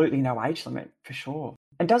absolutely no age limit for sure.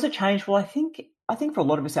 And does it change? Well, I think for a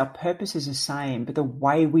lot of us, our purpose is the same, but the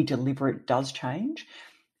way we deliver it does change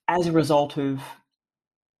as a result of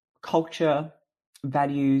culture,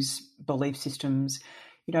 values, belief systems.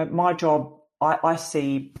 You know, my job, I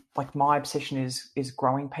see, like, my obsession is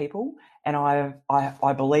growing people. And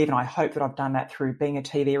I believe and I hope that I've done that through being a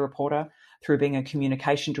TV reporter, through being a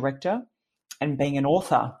communication director and being an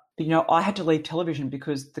author. But, you know, I had to leave television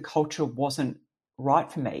because the culture wasn't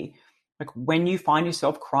right for me. Like, when you find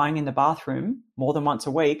yourself crying in the bathroom more than once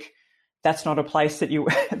a week, that's not a place that you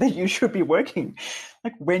that you should be working.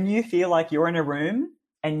 Like, when you feel like you're in a room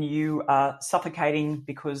and you are suffocating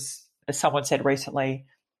because, as someone said recently,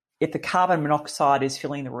 if the carbon monoxide is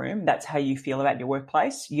filling the room, that's how you feel about your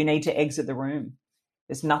workplace, you need to exit the room.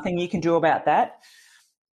 There's nothing you can do about that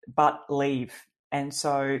but leave. And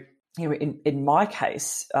so, you know, in my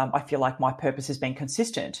case, I feel like my purpose has been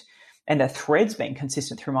consistent and the thread's been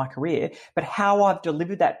consistent through my career, but how I've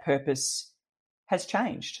delivered that purpose has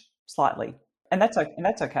changed slightly. And that's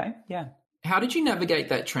okay. Yeah. How did you navigate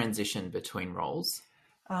that transition between roles?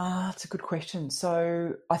 That's a good question.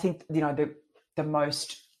 So I think, you know, the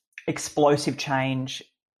most explosive change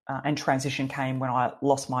and transition came when I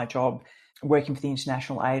lost my job working for the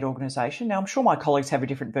International Aid Organization. Now, I'm sure my colleagues have a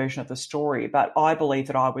different version of the story, but I believe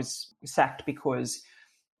that I was sacked because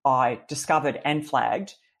I discovered and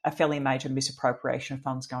flagged a fairly major misappropriation of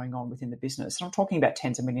funds going on within the business. And I'm talking about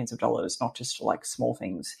tens of millions of dollars, not just like small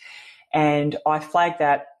things. And I flagged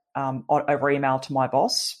that over email to my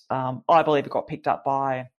boss. I believe it got picked up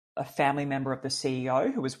by a family member of the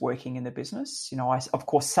CEO who was working in the business. You know, I, of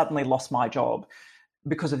course, suddenly lost my job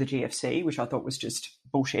because of the GFC, which I thought was just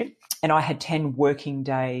bullshit. And I had 10 working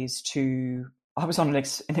days I was on an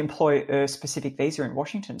employer-specific visa in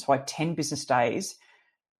Washington, so I had 10 business days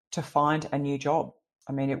to find a new job.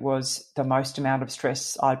 I mean, it was the most amount of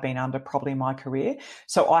stress I'd been under probably in my career.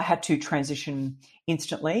 So I had to transition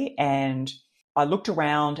instantly, and I looked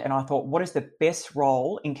around and I thought, what is the best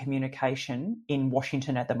role in communication in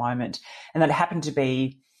Washington at the moment? And that happened to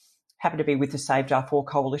be with the Save Darfur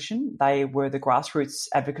Coalition. They were the grassroots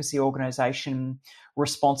advocacy organisation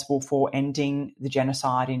responsible for ending the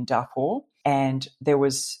genocide in Darfur. And there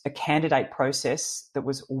was a candidate process that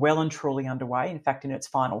was well and truly underway, in fact, in its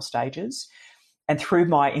final stages. And through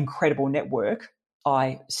my incredible network,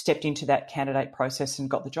 I stepped into that candidate process and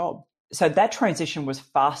got the job. So that transition was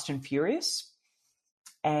fast and furious,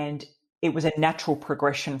 and it was a natural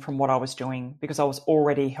progression from what I was doing because I was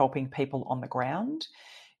already helping people on the ground,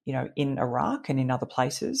 in Iraq and in other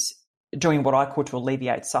places, doing what I could to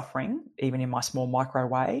alleviate suffering, even in my small micro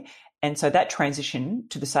way. And so that transition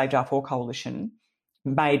to the Save Darfur Coalition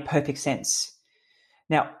made perfect sense.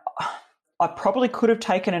 Now, I probably could have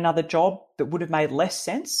taken another job that would have made less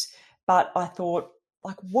sense, but I thought,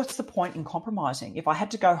 what's the point in compromising? If I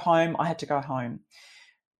had to go home, I had to go home.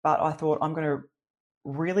 But I thought I'm going to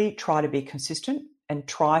really try to be consistent and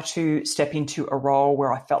try to step into a role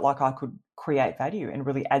where I felt like I could create value and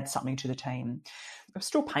really add something to the team. It was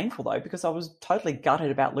still painful though, because I was totally gutted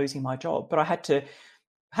about losing my job, but I had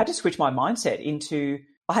to switch my mindset into,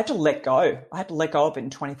 I had to let go. I had to let go of it in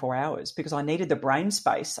 24 hours because I needed the brain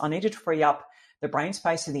space. I needed to free up the brain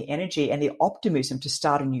space and the energy and the optimism to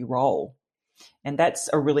start a new role. And that's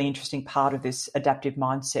a really interesting part of this adaptive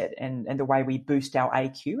mindset and the way we boost our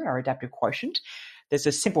AQ, our adaptive quotient. There's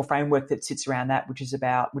a simple framework that sits around that, which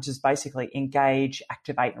is basically engage,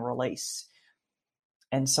 activate, and release.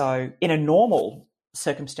 And so in a normal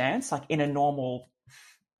circumstance, like in a normal,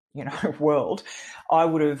 world, I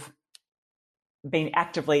would have been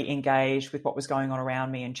actively engaged with what was going on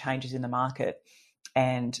around me and changes in the market.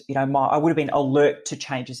 And, I would have been alert to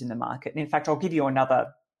changes in the market. And in fact, can I give you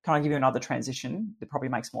another transition that probably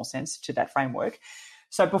makes more sense to that framework?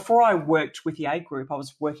 So before I worked with the A Group, I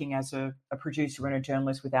was working as a producer and a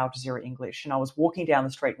journalist with Al Jazeera English. And I was walking down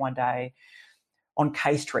the street one day on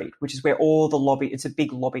K Street, which is where it's a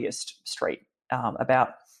big lobbyist street,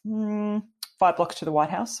 about 5 blocks to the White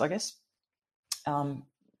House, I guess.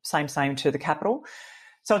 Same to the Capitol.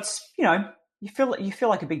 So it's, you feel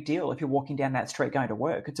like a big deal if you're walking down that street going to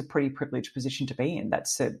work. It's a pretty privileged position to be in.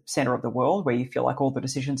 That's the center of the world where you feel like all the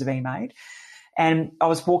decisions are being made. And I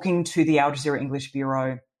was walking to the Al Jazeera English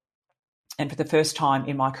Bureau, and for the first time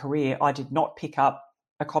in my career, I did not pick up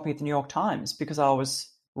a copy of the New York Times because I was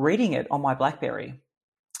reading it on my BlackBerry.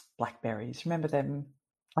 Blackberries, remember them?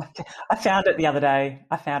 I found it the other day.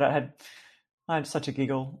 I had such a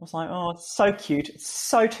giggle. I was like, oh, it's so cute. It's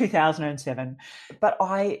so 2007. But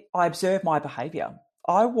I observed my behaviour.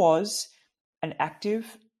 I was an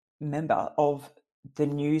active member of the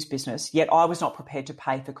news business, yet I was not prepared to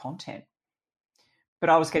pay for content. But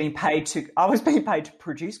I was being paid to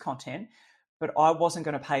produce content, but I wasn't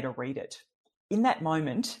going to pay to read it. In that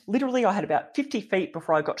moment, literally I had about 50 feet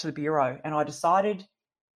before I got to the bureau, and I decided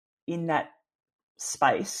in that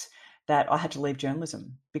space that I had to leave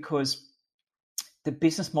journalism because the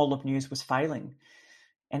business model of news was failing,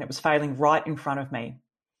 and it was failing right in front of me.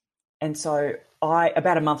 And so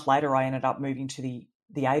about a month later, I ended up moving to the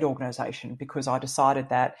aid organisation because I decided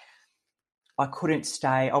that I couldn't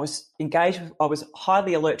stay. I was engaged. I was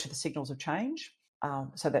highly alert to the signals of change.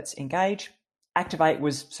 So that's engage. Activate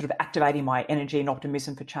was sort of activating my energy and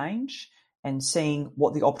optimism for change and seeing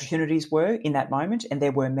what the opportunities were in that moment, and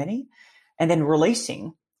there were many. And then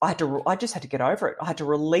releasing, I just had to get over it. I had to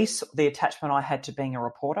release the attachment I had to being a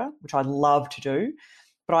reporter, which I love to do,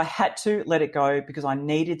 but I had to let it go because I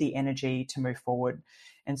needed the energy to move forward.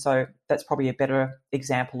 And so that's probably a better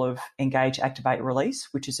example of engage, activate, release,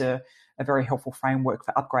 which is a very helpful framework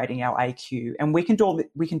for upgrading our AQ. And we can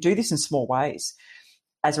do this in small ways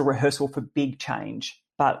as a rehearsal for big change.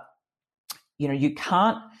 But, you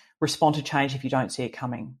can't respond to change if you don't see it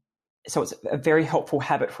coming. So it's a very helpful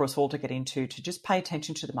habit for us all to get into, to just pay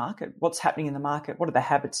attention to the market. What's happening in the market? What are the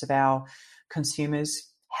habits of our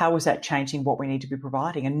consumers? How is that changing what we need to be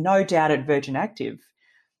providing? And no doubt at Virgin Active,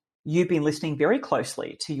 you've been listening very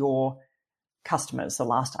closely to your customers the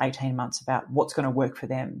last 18 months about what's going to work for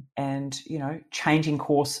them and, changing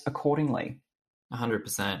course accordingly.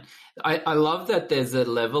 100%. I love that there's a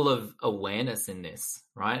level of awareness in this,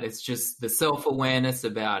 right? It's just the self-awareness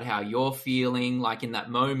about how you're feeling, like in that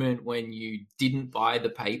moment when you didn't buy the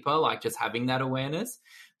paper, like just having that awareness,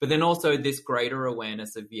 but then also this greater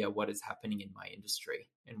awareness of, what is happening in my industry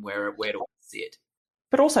and where do I sit?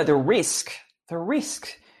 But also the risk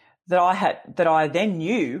that I then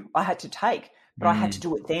knew I had to take, but I had to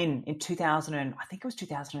do it then in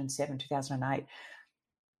 2007, 2008.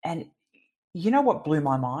 And you know what blew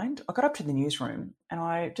my mind? I got up to the newsroom and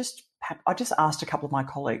I just asked a couple of my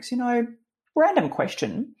colleagues, random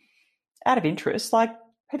question out of interest, like,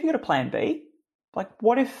 have you got a plan B? Like,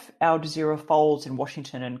 what if Al Jazeera folds in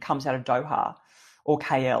Washington and comes out of Doha or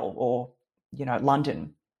KL or,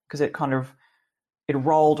 London? Because it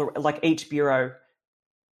rolled, like each bureau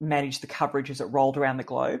managed the coverage as it rolled around the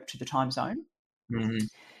globe to the time zone. Mm-hmm.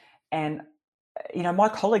 And, my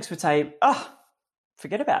colleagues would say,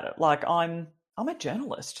 forget about it. Like I'm a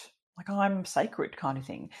journalist. Like I'm sacred kind of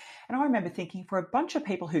thing. And I remember thinking, for a bunch of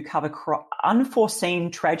people who cover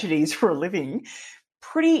unforeseen tragedies for a living,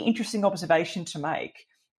 pretty interesting observation to make.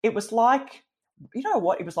 It was like, you know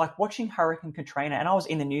what? It was like watching Hurricane Katrina, and I was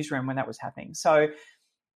in the newsroom when that was happening. So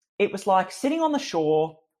it was like sitting on the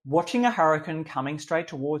shore, watching a hurricane coming straight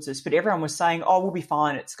towards us, but everyone was saying, "Oh, we'll be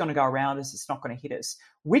fine. It's going to go around us. It's not going to hit us,"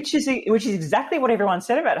 which is exactly what everyone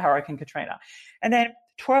said about Hurricane Katrina. And then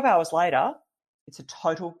 12 hours later, it's a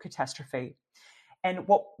total catastrophe. And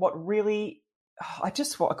what really, I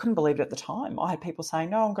couldn't believe it at the time. I had people saying,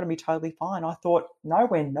 "No, I'm going to be totally fine." I thought, "No,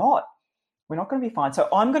 we're not. We're not going to be fine." So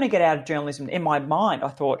I'm going to get out of journalism. In my mind, I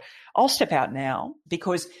thought, I'll step out now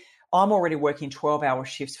because I'm already working 12-hour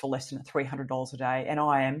shifts for less than $300 a day, and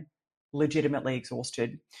I am legitimately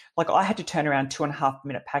exhausted. Like I had to turn around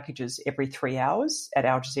 2.5-minute packages every 3 hours at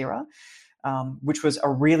Al Jazeera, which was a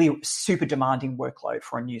really super demanding workload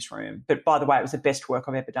for a newsroom. But by the way, it was the best work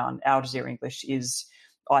I've ever done. Al Jazeera English is,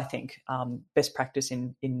 I think, best practice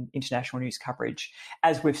in international news coverage,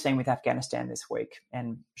 as we've seen with Afghanistan this week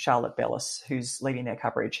and Charlotte Bellis, who's leading their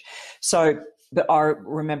coverage. So but I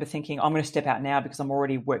remember thinking, I'm going to step out now because I'm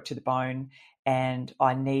already worked to the bone and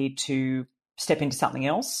I need to step into something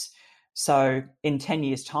else. So in 10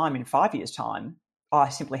 years' time, in 5 years' time, I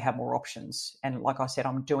simply have more options. And like I said,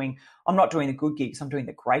 I'm not doing the good gigs, I'm doing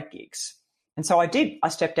the great gigs. And so I did. I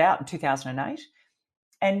stepped out in 2008.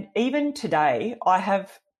 And even today, I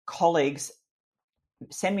have colleagues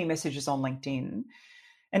send me messages on LinkedIn,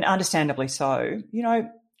 and understandably so,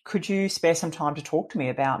 could you spare some time to talk to me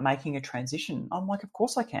about making a transition? I'm like, of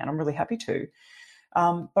course I can. I'm really happy to.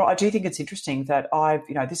 But I do think it's interesting that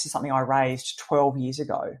this is something I raised 12 years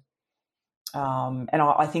ago. And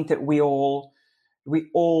I think that we all,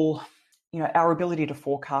 our ability to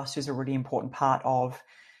forecast is a really important part of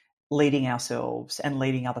leading ourselves and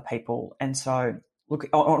leading other people. And so, look,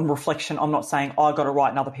 on reflection, I'm not saying I got it right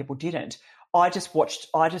and other people didn't. I just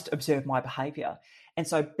observed my behavior. And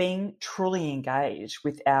so being truly engaged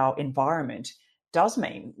with our environment does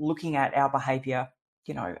mean looking at our behavior,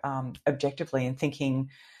 objectively and thinking,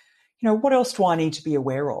 what else do I need to be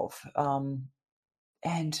aware of?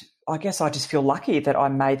 And I guess I just feel lucky that I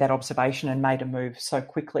made that observation and made a move so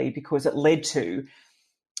quickly because it led to,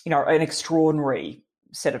 an extraordinary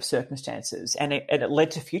set of circumstances and it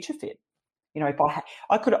led to Future Fit. If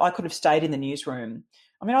I could have stayed in the newsroom.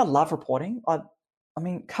 I mean, I love reporting.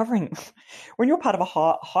 Covering when you're part of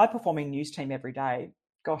a high performing news team every day,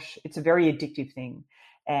 gosh, it's a very addictive thing.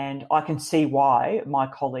 And I can see why my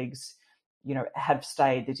colleagues, have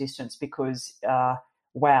stayed the distance because,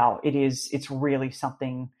 wow, it's really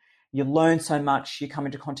something. You learn so much. You come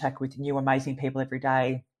into contact with new amazing people every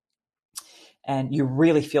day and you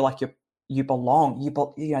really feel like you belong.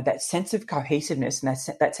 That sense of cohesiveness and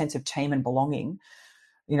that sense of team and belonging.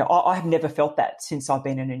 I have never felt that since I've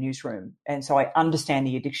been in a newsroom. And so I understand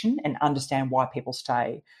the addiction and understand why people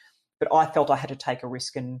stay. But I felt I had to take a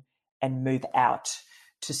risk and move out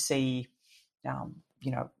to see,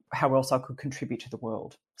 how else I could contribute to the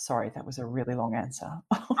world. Sorry, that was a really long answer.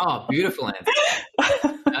 Oh, beautiful answer.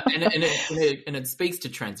 and it speaks to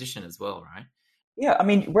transition as well, right? Yeah, I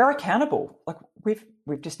mean, we're accountable. Like we've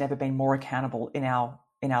just never been more accountable in our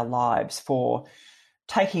lives for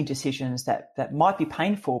taking decisions that might be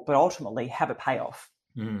painful, but ultimately have a payoff.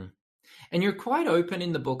 Mm. And you're quite open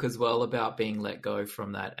in the book as well about being let go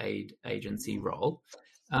from that aid agency role.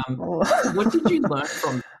 What did you learn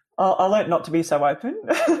from? I learned not to be so open.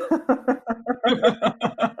 But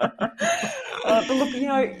look,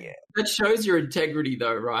 that shows your integrity,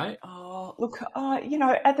 though, right? Look,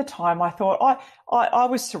 at the time I thought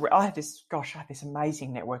I had this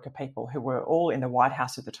amazing network of people who were all in the White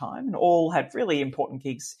House at the time and all had really important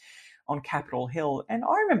gigs on Capitol Hill. And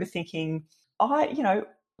I remember thinking,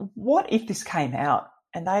 what if this came out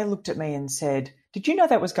and they looked at me and said, "Did you know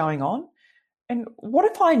that was going on?" And what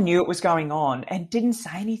if I knew it was going on and didn't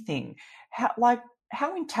say anything?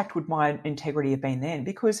 How intact would my integrity have been then?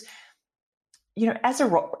 Because, as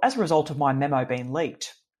a result of my memo being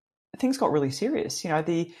leaked, things got really serious.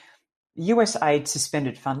 The USAID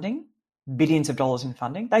suspended funding, billions of dollars in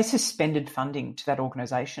funding. They suspended funding to that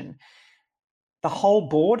organisation. The whole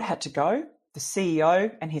board had to go. The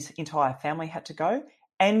CEO and his entire family had to go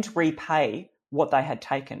and repay what they had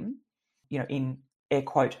taken, in air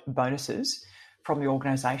quote bonuses from the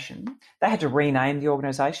organisation. They had to rename the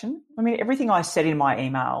organisation. I mean, everything I said in my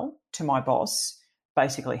email to my boss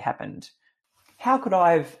basically happened. How could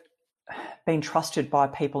I have been trusted by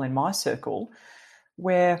people in my circle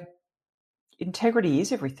where integrity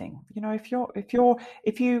is everything? If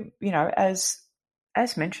you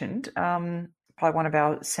as mentioned by one of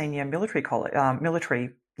our senior military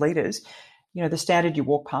leaders, the standard you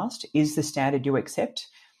walk past is the standard you accept.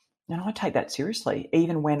 And I take that seriously.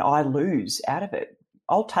 Even when I lose out of it,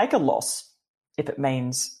 I'll take a loss if it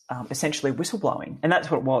means essentially whistleblowing. And that's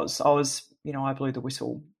what it was. I blew the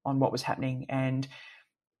whistle on what was happening, and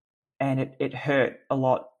it hurt a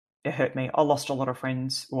lot. It hurt me. I lost a lot of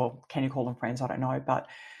friends. Well, can you call them friends? I don't know. But,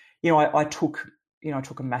 I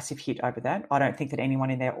took a massive hit over that. I don't think that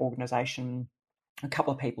anyone in their organisation, a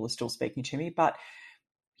couple of people are still speaking to me, but,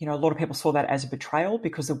 a lot of people saw that as a betrayal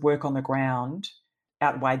because the work on the ground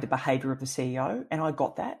outweighed the behaviour of the CEO, and I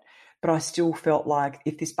got that. But I still felt like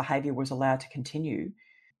if this behaviour was allowed to continue,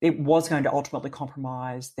 it was going to ultimately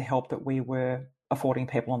compromise the help that we were affording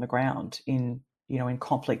people on the ground in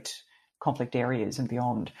conflict areas and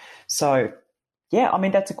beyond. So, yeah, I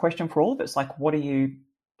mean, that's a question for all of us. Like,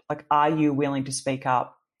 are you willing to speak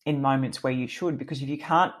up in moments where you should? Because if you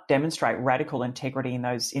can't demonstrate radical integrity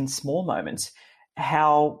in small moments,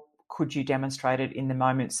 how could you demonstrate it in the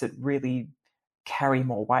moments that really carry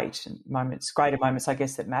more weight and greater moments, I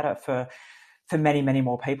guess, that matter for many, many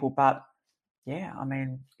more people? But yeah, I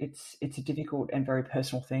mean, it's a difficult and very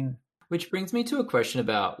personal thing. Which brings me to a question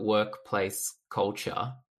about workplace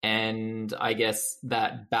culture. And I guess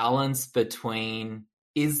that balance between,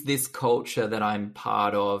 is this culture that I'm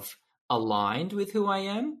part of aligned with who I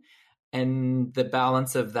am? And the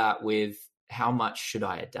balance of that with how much should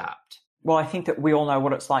I adapt? Well, I think that we all know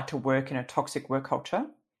what it's like to work in a toxic work culture.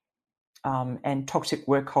 And toxic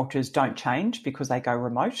work cultures don't change because they go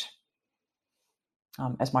remote.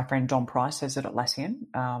 As my friend Don Price says it at Atlassian,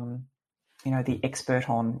 the expert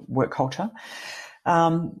on work culture.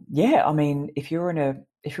 Yeah, I mean, if you're in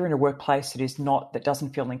a workplace that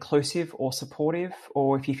doesn't feel inclusive or supportive,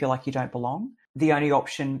 or if you feel like you don't belong, the only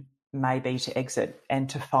option may be to exit and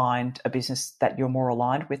to find a business that you're more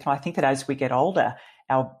aligned with. And I think that as we get older,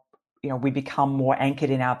 we become more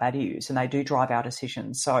anchored in our values, and they do drive our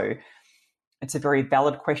decisions. So it's a very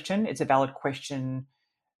valid question. It's a valid question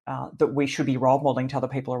that we should be role modeling to other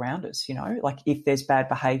people around us. Like, if there's bad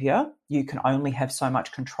behavior, you can only have so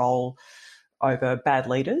much control over bad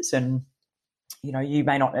leaders, and you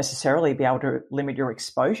may not necessarily be able to limit your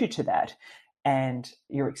exposure to that and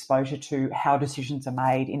your exposure to how decisions are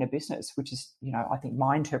made in a business, which is, I think,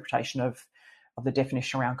 my interpretation of the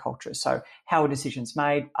definition around culture. So how are decisions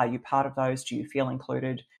made? Are you part of those? Do you feel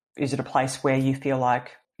included? Is it a place where you feel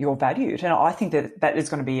like you're valued? And I think that is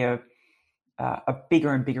going to be a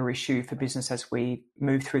bigger and bigger issue for business as we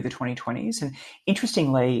move through the 2020s. And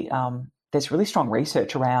interestingly, there's really strong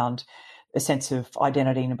research around a sense of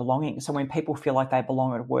identity and belonging. So when people feel like they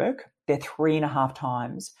belong at work, they're 3.5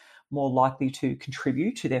 times more likely to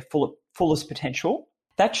contribute to their fullest potential.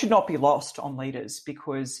 That should not be lost on leaders,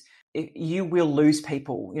 because you will lose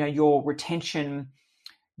people. Your retention,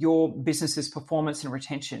 your business's performance and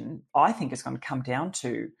retention, I think, is going to come down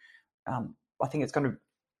to, that's going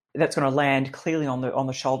to land clearly on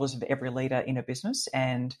the shoulders of every leader in a business.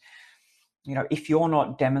 And, if you're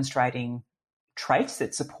not demonstrating traits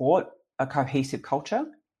that support a cohesive culture,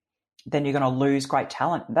 then you're going to lose great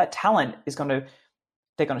talent. And that talent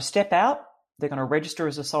they're going to step out, they're going to register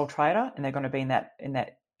as a sole trader, and they're going to be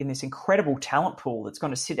in this incredible talent pool that's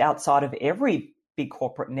going to sit outside of every big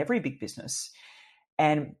corporate and every big business.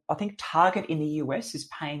 And I think Target in the US is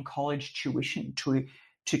paying college tuition to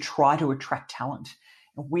try to attract talent.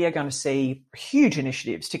 And we are going to see huge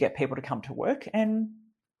initiatives to get people to come to work. And,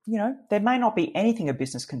 there may not be anything a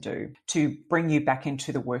business can do to bring you back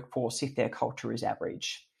into the workforce if their culture is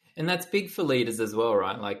average. And that's big for leaders as well,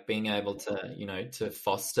 right? Like being able to, to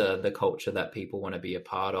foster the culture that people want to be a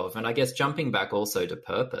part of. And I guess jumping back also to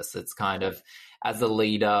purpose, it's kind of, as a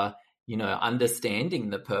leader, understanding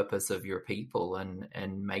the purpose of your people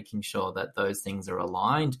and making sure that those things are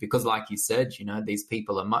aligned. Because like you said, these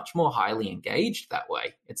people are much more highly engaged that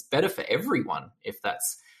way. It's better for everyone if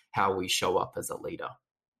that's how we show up as a leader.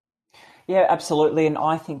 Yeah, absolutely. And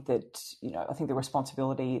I think that, the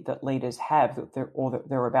responsibility that leaders have that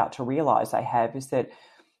they're about to realize they have is that,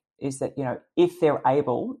 if they're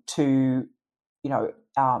able to,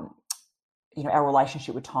 our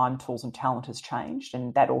relationship with time, tools and talent has changed,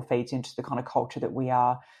 and that all feeds into the kind of culture that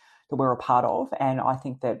we're a part of. And I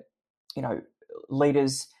think that,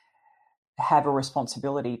 leaders have a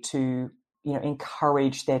responsibility to,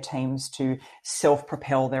 encourage their teams to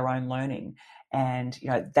self-propel their own learning. And,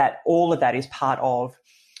 that all of that is part of,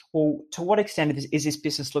 well, to what extent is this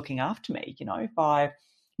business looking after me?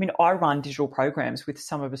 I run digital programs with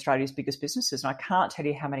some of Australia's biggest businesses, and I can't tell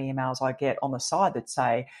you how many emails I get on the side that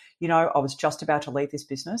say, I was just about to leave this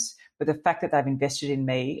business, but the fact that they've invested in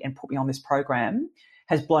me and put me on this program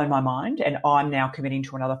has blown my mind, and I'm now committing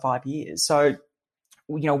to another 5 years. So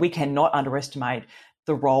we cannot underestimate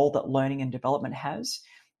the role that learning and development has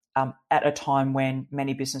at a time when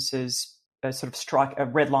many businesses sort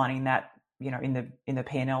of redlining that, in the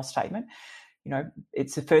P&L statement.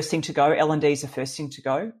 It's the first thing to go. L&D is the first thing to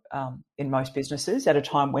go in most businesses at a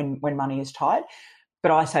time when money is tight.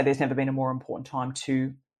 But I say there's never been a more important time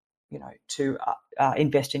to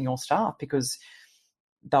invest in your staff, because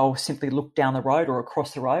they'll simply look down the road or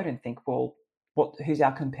across the road and think, well, who's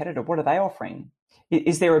our competitor? What are they offering?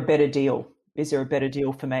 Is there a better deal? Is there a better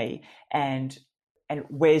deal for me? And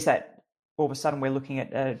where's that? All of a sudden, we're looking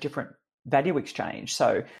at a different value exchange.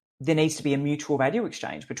 So there needs to be a mutual value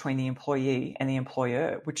exchange between the employee and the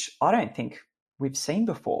employer, which I don't think we've seen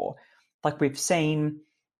before. Like, we've seen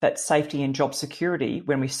that safety and job security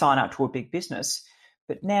when we sign up to a big business,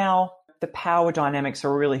 but now the power dynamics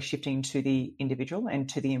are really shifting to the individual and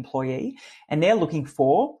to the employee, and they're looking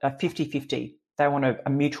for a 50-50. They want a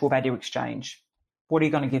mutual value exchange. What are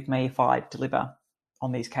you going to give me if I deliver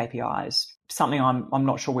on these KPIs? Something I'm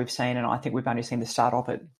not sure we've seen, and I think we've only seen the start of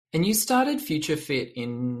it. And you started Future Fit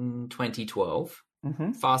in 2012.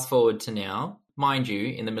 Mm-hmm. Fast forward to now, mind you,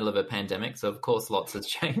 in the middle of a pandemic, so of course lots has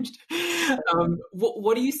changed.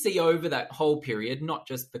 What do you see over that whole period, not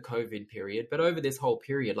just the COVID period, but over this whole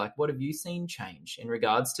period? Like, what have you seen change in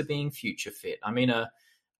regards to being future fit? I mean, a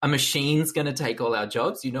machine's going to take all our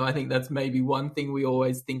jobs. I think that's maybe one thing we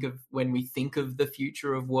always think of when we think of the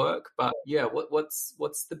future of work. But yeah, what's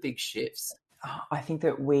the big shifts? I think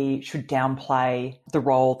that we should downplay the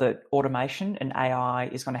role that automation and AI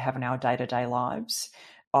is going to have in our day-to-day lives.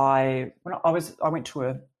 I went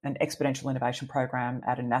to an exponential innovation program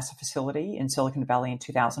at a NASA facility in Silicon Valley in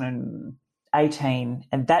 2018,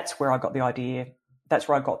 and that's where I got the idea. That's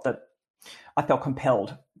where I felt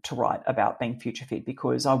compelled to write about being future fit,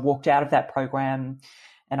 because I walked out of that program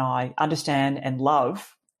and I understand and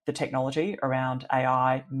love the technology around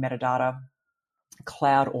AI, metadata,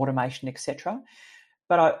 cloud automation, etc.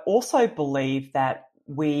 But I also believe that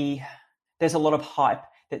there's a lot of hype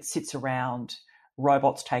that sits around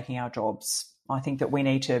robots taking our jobs. I think that we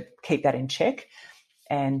need to keep that in check.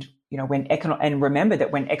 And remember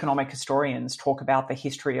that when economic historians talk about the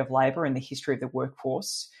history of labour and the history of the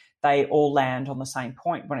workforce, they all land on the same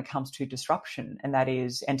point when it comes to disruption,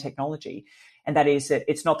 and technology. And that is that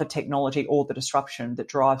it's not the technology or the disruption that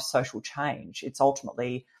drives social change. It's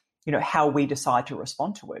ultimately, how we decide to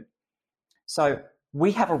respond to it. So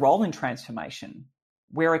we have a role in transformation.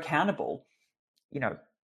 We're accountable,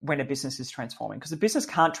 when a business is transforming, because a business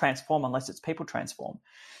can't transform unless its people transform.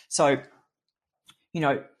 So,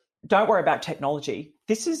 don't worry about technology.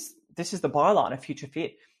 This is the byline of Future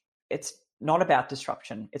Fit. It's not about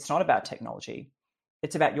disruption. It's not about technology.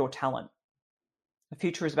 It's about your talent. The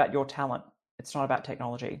future is about your talent. It's not about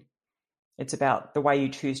technology. It's about the way you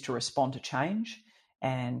choose to respond to change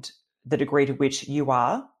and the degree to which you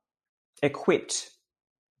are equipped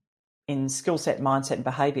in skill set, mindset, and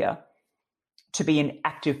behaviour to be in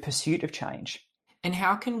active pursuit of change. And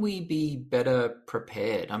how can we be better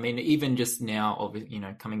prepared? I mean, even just now,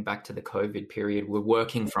 coming back to the COVID period, we're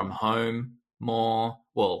working from home more.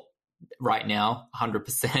 Well, right now,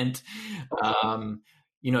 100%.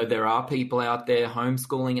 There are people out there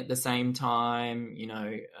homeschooling at the same time,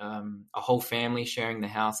 a whole family sharing the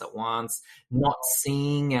house at once, not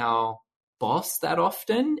seeing our boss that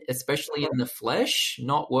often, especially in the flesh,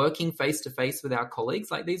 not working face-to-face with our colleagues.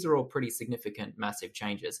 Like, these are all pretty significant, massive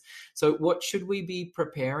changes. So what should we be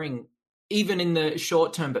preparing, even in the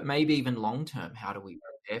short term, but maybe even long term? How do we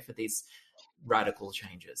prepare for these radical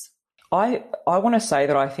changes? I want to say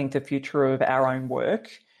that I think the future of our own work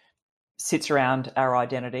sits around our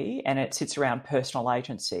identity, and it sits around personal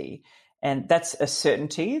agency. And that's a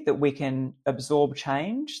certainty that we can absorb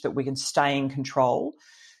change, that we can stay in control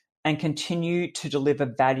and continue to deliver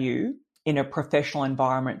value in a professional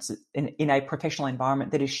environment, in a professional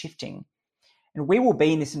environment that is shifting. And we will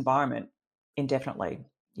be in this environment indefinitely.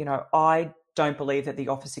 I don't believe that the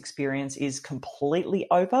office experience is completely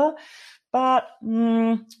over, but,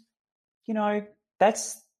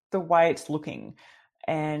 that's the way it's looking.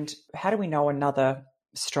 And how do we know another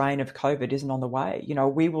strain of COVID isn't on the way?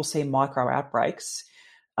 We will see micro outbreaks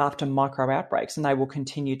after micro outbreaks, and they will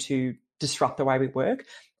continue to disrupt the way we work.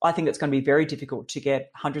 I think it's going to be very difficult to get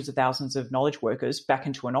hundreds of thousands of knowledge workers back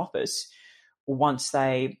into an office once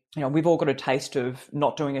we've all got a taste of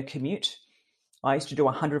not doing a commute. I used to do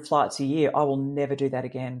 100 flights a year. I will never do that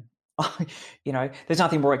again. There's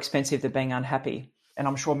nothing more expensive than being unhappy. And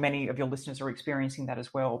I'm sure many of your listeners are experiencing that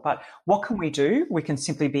as well. But what can we do? We can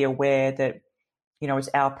simply be aware that, it's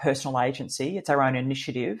our personal agency, it's our own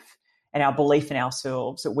initiative, and our belief in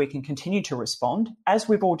ourselves that we can continue to respond as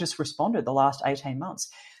we've all just responded the last 18 months.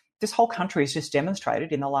 This whole country has just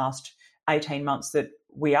demonstrated in the last 18 months that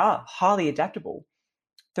we are highly adaptable,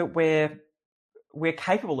 that we're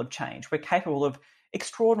capable of change. We're capable of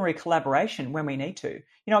extraordinary collaboration when we need to.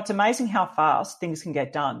 It's amazing how fast things can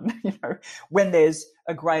get done, when there's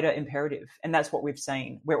a greater imperative. And that's what we've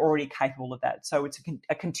seen. We're already capable of that. So it's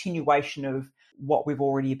a continuation of what we've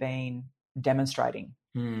already been demonstrating.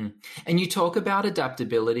 And you talk about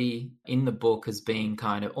adaptability in the book as being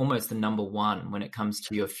kind of almost the number one when it comes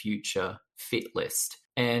to your future fit list.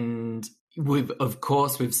 And we've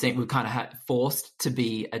kind of had forced to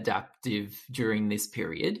be adaptive during this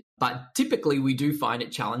period, but typically we do find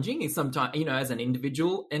it challenging. Is sometimes, as an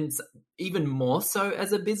individual and even more so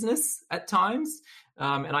as a business at times.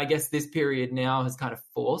 And I guess this period now has kind of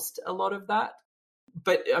forced a lot of that.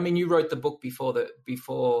 But I mean, you wrote the book before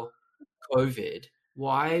COVID.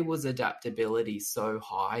 Why was adaptability so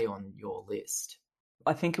high on your list?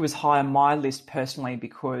 I think it was high on my list personally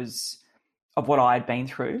because of what I had been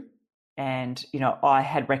through. And, I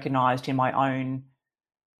had recognised in my own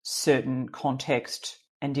certain context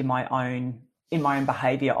and in my own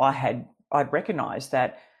behaviour, I'd recognised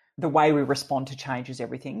that the way we respond to change is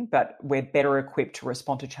everything, but we're better equipped to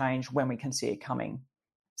respond to change when we can see it coming.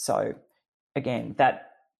 So again, that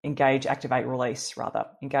engage, activate, release.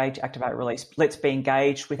 Let's be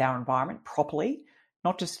engaged with our environment properly,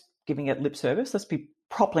 not just giving it lip service. Let's be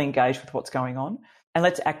properly engaged with what's going on. And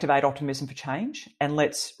let's activate optimism for change, and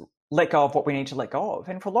let's let go of what we need to let go of.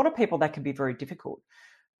 And for a lot of people, that can be very difficult.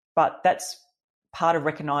 But that's part of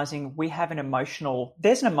recognizing there's an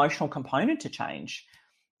emotional component to change.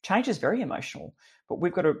 Change is very emotional, but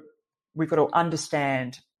we've got to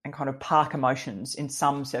understand and kind of park emotions in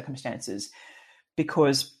some circumstances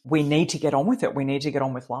because we need to get on with it. We need to get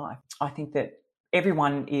on with life. I think that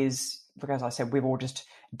everyone is, as I said, we've all just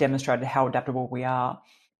demonstrated how adaptable we are.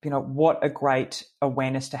 What a great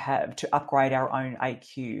awareness to have to upgrade our own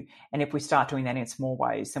AQ. And if we start doing that in small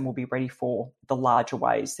ways, then we'll be ready for the larger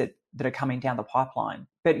ways that are coming down the pipeline.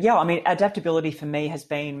 But yeah, I mean, adaptability for me has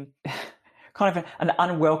been kind of an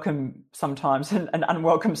unwelcome, sometimes an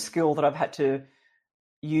unwelcome skill that I've had to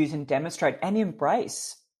use and demonstrate and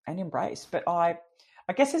embrace. But I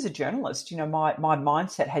guess as a journalist, my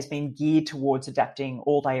mindset has been geared towards adapting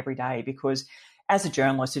all day, every day, because as a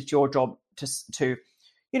journalist, it's your job to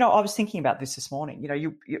I was thinking about this morning.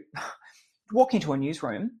 You walk into a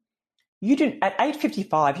newsroom, at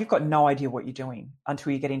 8:55, you've got no idea what you're doing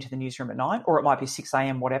until you get into the newsroom at 9, or it might be 6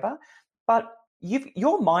 a.m., whatever. But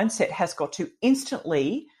your mindset has got to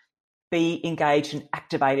instantly be engaged and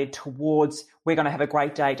activated towards, we're going to have a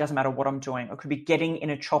great day. It doesn't matter what I'm doing. I could be getting in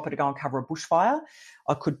a chopper to go and cover a bushfire.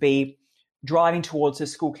 I could be driving towards a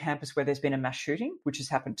school campus where there's been a mass shooting, which has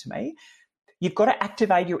happened to me. You've got to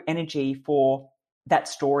activate your energy for that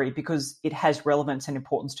story because it has relevance and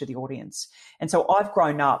importance to the audience. And so I've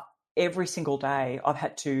grown up every single day. I've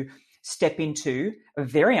had to step into a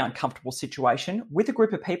very uncomfortable situation with a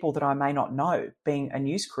group of people that I may not know, being a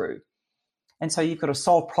news crew. And so you've got to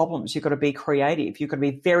solve problems. You've got to be creative. You've got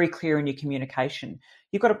to be very clear in your communication.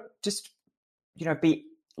 You've got to just, be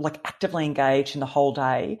like actively engaged in the whole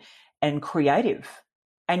day and creative.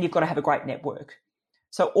 And you've got to have a great network.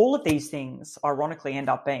 So all of these things, ironically, end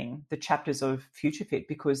up being the chapters of Future Fit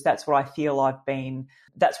because that's what I feel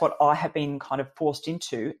that's what I have been kind of forced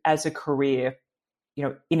into as a career,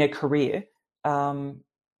 in a career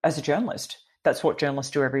as a journalist. That's what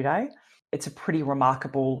journalists do every day. It's a pretty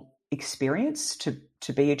remarkable experience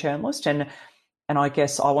to be a journalist. And I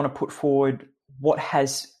guess I want to put forward what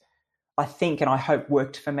has, I think, and I hope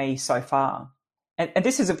worked for me so far. And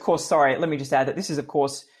this is, of course, let me just add that this is, of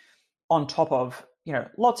course, on top of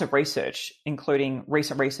lots of research, including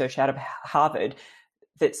recent research out of Harvard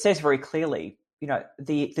that says very clearly,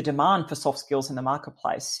 the demand for soft skills in the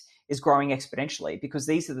marketplace is growing exponentially because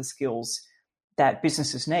these are the skills that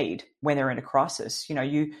businesses need when they're in a crisis.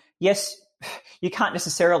 You can't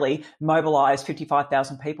necessarily mobilize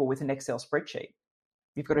 55,000 people with an Excel spreadsheet.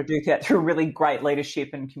 You've got to do that through really great leadership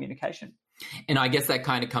and communication. And I guess that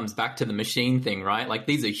kind of comes back to the machine thing, right? Like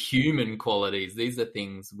these are human qualities. These are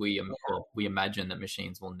things we imagine that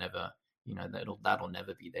machines will never, that'll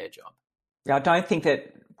never be their job. Yeah, I don't think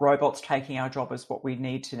that robots taking our job is what we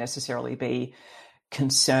need to necessarily be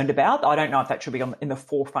concerned about. I don't know if that should be in the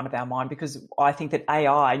forefront of our mind because I think that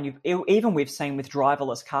AI, and even we've seen with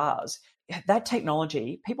driverless cars, that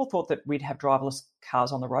technology, people thought that we'd have driverless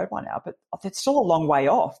cars on the road by now, but it's still a long way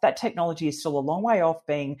off. That technology is still a long way off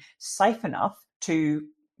being safe enough to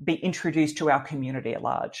be introduced to our community at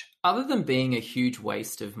large. Other than being a huge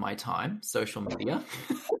waste of my time, social media,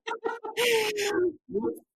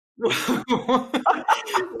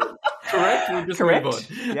 Correct. We'll just Correct. move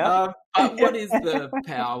on. Yeah. But what is the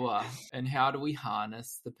power, and how do we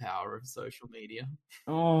harness the power of social media?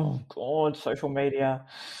 Oh God, social media.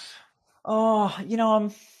 Oh,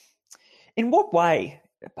 in what way?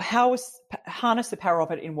 How is harness the power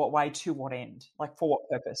of it? In what way? To what end? Like for what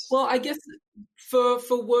purpose? Well, I guess for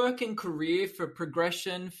work and career, for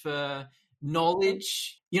progression, for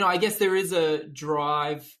knowledge, I guess there is a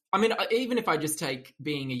drive. I mean, even if I just take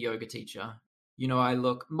being a yoga teacher,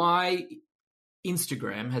 my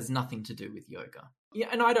Instagram has nothing to do with yoga. Yeah,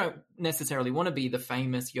 and I don't necessarily want to be the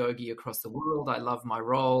famous yogi across the world. I love my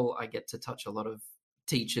role. I get to touch a lot of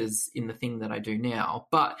teachers in the thing that I do now,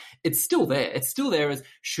 but it's still there. It's still there as,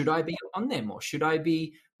 should I be on there more? Should I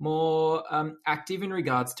be more active in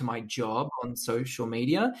regards to my job on social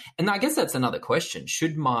media? And I guess that's another question.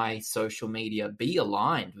 Should my social media be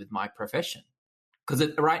aligned with my profession? Because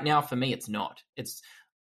right now for me, it's not. It's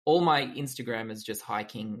all my Instagram is just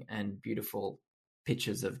hiking and beautiful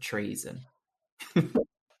pictures of trees. And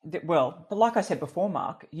well, but like I said before,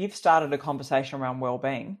 Mark, you've started a conversation around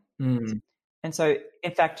well-being. And so,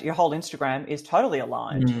 in fact, your whole Instagram is totally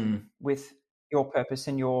aligned with your purpose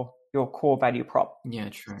and your core value prop. Yeah,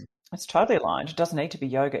 true. It's totally aligned. It doesn't need to be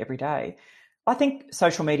yoga every day. I think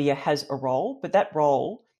social media has a role, but that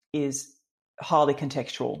role is highly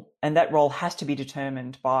contextual, and that role has to be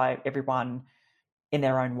determined by everyone in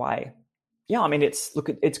their own way. Yeah, I mean,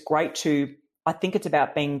 it's great to, I think it's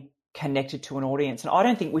about being connected to an audience. And I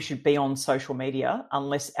don't think we should be on social media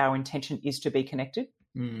unless our intention is to be connected.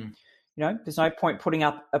 There's no point putting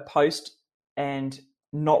up a post and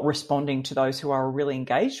not responding to those who are really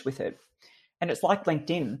engaged with it. And it's like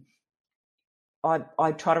LinkedIn.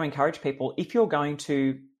 I try to encourage people, if you're going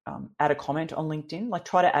to add a comment on LinkedIn, like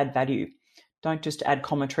try to add value. Don't just add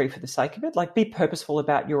commentary for the sake of it. Like be purposeful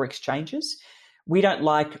about your exchanges. We don't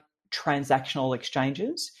like transactional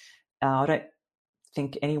exchanges. I don't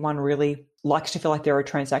think anyone really likes to feel like they're a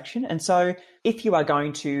transaction. And so if you are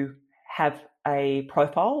going to have a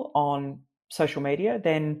profile on social media,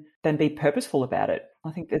 then be purposeful about it.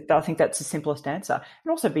 I think that's the simplest answer.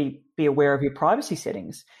 And also be aware of your privacy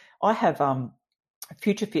settings. I have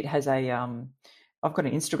FutureFit has I've got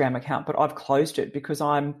an Instagram account, but I've closed it because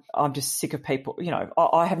I'm just sick of people.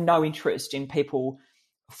 I have no interest in people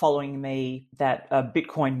following me that are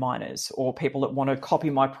Bitcoin miners or people that want to copy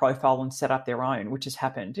my profile and set up their own, which has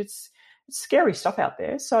happened. It's scary stuff out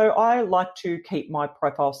there. So I like to keep my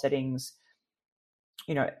profile settings,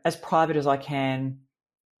 as private as I can,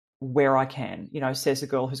 where I can, says the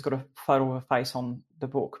girl who's got a photo of her face on the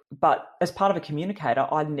book. But as part of a communicator,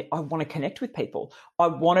 I want to connect with people. I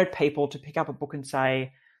wanted people to pick up a book and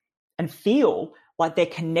say, and feel like they're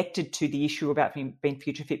connected to the issue about being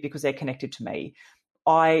future fit because they're connected to me.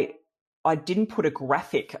 I didn't put a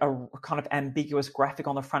graphic, a kind of ambiguous graphic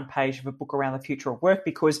on the front page of a book around the future of work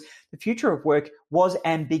because the future of work was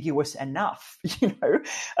ambiguous enough,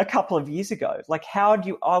 a couple of years ago. Like I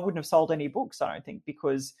wouldn't have sold any books, I don't think,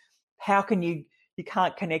 because how can you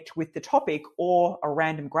can't connect with the topic or a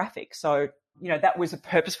random graphic. So, that was a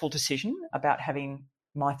purposeful decision about having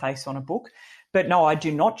my face on a book. But no, I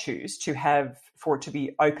do not choose for it to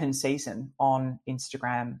be open season on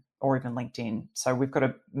Instagram or even LinkedIn. So we've got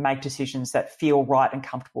to make decisions that feel right and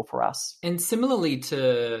comfortable for us. And similarly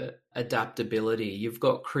to adaptability, you've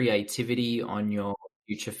got creativity on your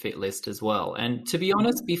future fit list as well. And to be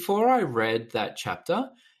honest, before I read that chapter,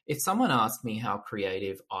 if someone asked me how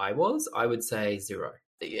creative I was, I would say 0.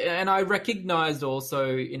 And I recognized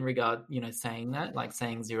also in regard, saying that, like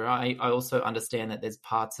saying 0, I also understand that there's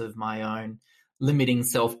parts of my own limiting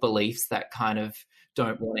self-beliefs that kind of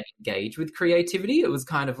don't want to engage with creativity. It was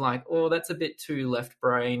kind of like, oh, that's a bit too left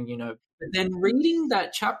brain, But then reading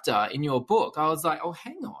that chapter in your book, I was like, oh,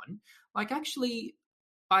 hang on. Like, actually,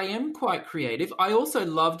 I am quite creative. I also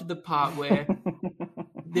loved the part where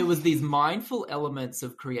there was these mindful elements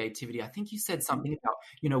of creativity. I think you said something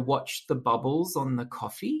about, watch the bubbles on the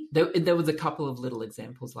coffee. There was a couple of little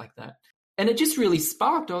examples like that. And it just really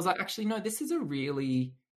sparked. I was like, actually, no, this is a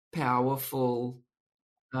really powerful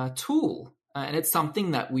tool. And it's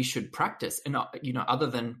something that we should practice. And, other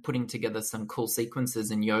than putting together some cool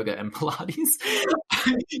sequences in yoga and Pilates,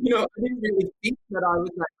 I didn't really think that I was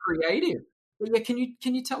that creative. But yeah, can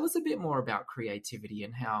you tell us a bit more about creativity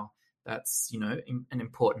and how that's, an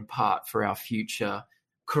important part for our future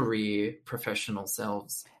career professional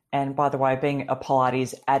selves? And by the way, being a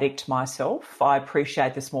Pilates addict myself, I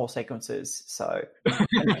appreciate the small sequences. So,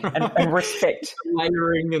 and respect. The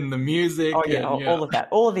layering and the music. Oh, yeah, all of that.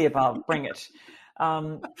 All of the above. Bring it.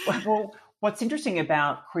 Well, What's interesting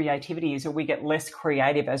about creativity is that we get less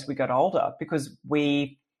creative as we get older because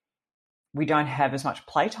we don't have as much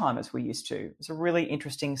playtime as we used to. There's a really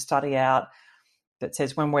interesting study out that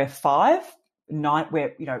says when we're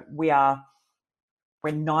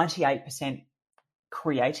 98%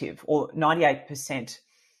 creative, or 98%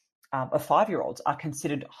 of 5-year-olds are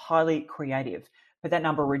considered highly creative. But that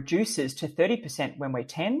number reduces to 30% when we're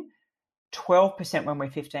 10, 12% when we're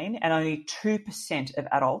 15, and only 2% of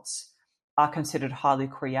adults are considered highly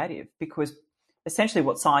creative, because essentially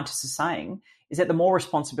what scientists are saying is that the more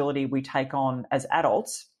responsibility we take on as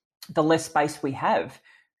adults, the less space we have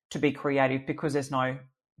to be creative because there's no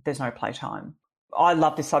playtime. I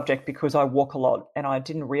love this subject because I walk a lot, and I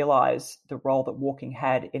didn't realize the role that walking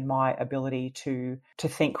had in my ability to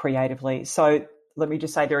think creatively. So let me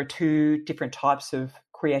just say there are two different types of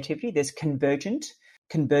creativity. There's convergent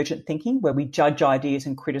thinking, where we judge ideas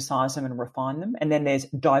and criticize them and refine them. And then there's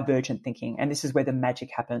divergent thinking. And this is where the magic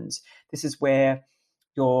happens. This is where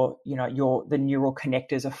the neural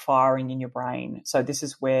connectors are firing in your brain. So this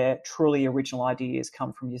is where truly original ideas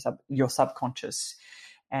come from your subconscious.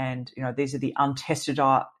 And, these are the untested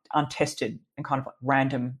and kind of like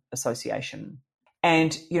random association.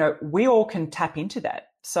 And, we all can tap into that.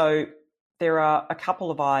 So there are a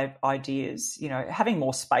couple of ideas. Having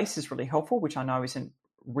more space is really helpful, which I know isn't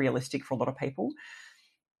realistic for a lot of people.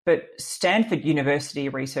 But Stanford University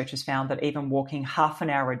researchers found that even walking half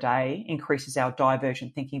an hour a day increases our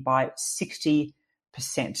divergent thinking by 60%.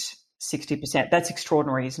 60%. That's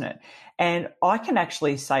extraordinary, isn't it? And I can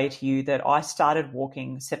actually say to you that I started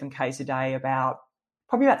walking 7Ks a day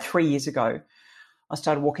probably about 3 years ago. I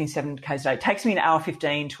started walking 7Ks a day. It takes me an hour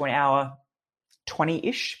 15 to an hour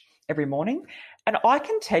 20-ish every morning. And I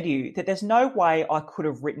can tell you that there's no way I could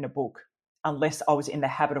have written a book unless I was in the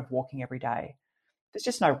habit of walking every day. There's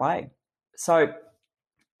just no way. So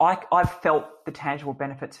I've felt the tangible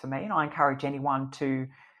benefits for me, and I encourage anyone to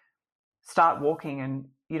start walking. And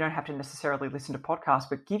you don't have to necessarily listen to podcasts,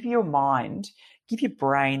 but give your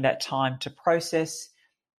brain that time to process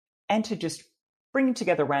and to just bring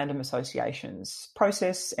together random associations,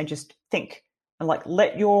 process and just think, and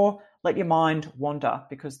let your mind wander,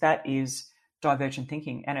 because that is divergent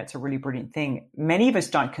thinking, and it's a really brilliant thing. Many of us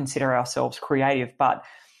don't consider ourselves creative, but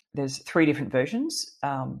there's 3 different versions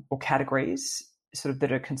or categories sort of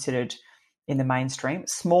that are considered in the mainstream: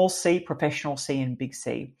 small C, professional C, and big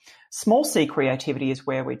C. Small C creativity is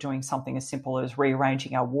where we're doing something as simple as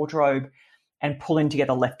rearranging our wardrobe and pulling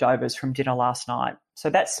together leftovers from dinner last night. So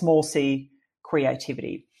that's small C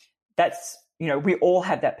creativity. That's, we all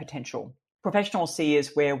have that potential. Professional C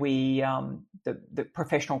is where we, the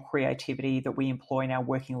professional creativity that we employ in our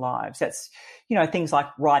working lives. That's, things like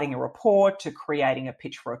writing a report to creating a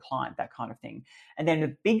pitch for a client, that kind of thing. And then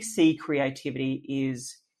the big C creativity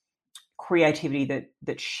is creativity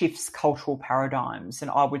that shifts cultural paradigms. And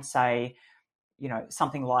I would say,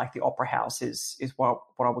 something like the Opera House is what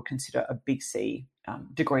I would consider a big C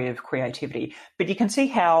degree of creativity. But you can see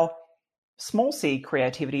how small C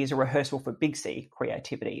creativity is a rehearsal for big C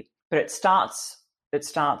creativity. But it starts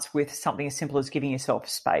with something as simple as giving yourself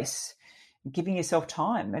space, giving yourself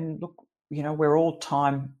time. And look, we're all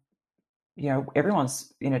time,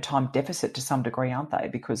 everyone's in a time deficit to some degree, aren't they?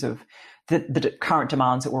 Because of the current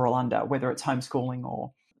demands that we're all under, whether it's homeschooling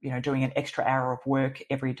or, doing an extra hour of work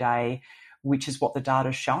every day, which is what the data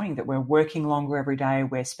is showing, that we're working longer every day.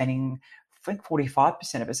 We're spending, I think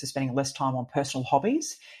 45% of us are spending less time on personal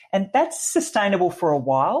hobbies. And that's sustainable for a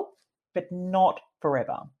while, but not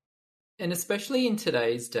forever. And especially in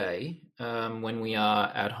today's day, when we are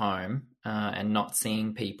at home and not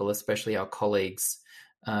seeing people, especially our colleagues,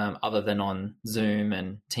 other than on Zoom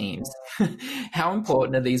and Teams, how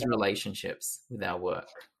important are these relationships with our work?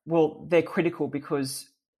 Well, they're critical because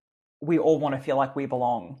we all want to feel like we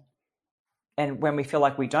belong. And when we feel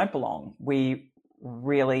like we don't belong, we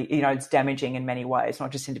really, it's damaging in many ways,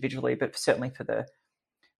 not just individually, but certainly for the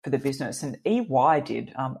business. And EY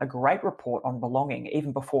did a great report on belonging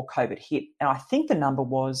even before COVID hit. And I think the number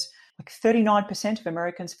was like 39% of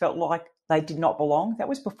Americans felt like they did not belong. That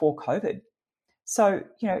was before COVID. So,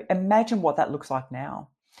 imagine what that looks like now.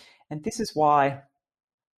 And this is why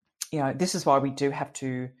we do have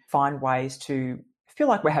to find ways to feel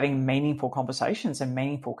like we're having meaningful conversations and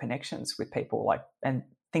meaningful connections with people, and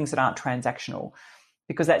things that aren't transactional,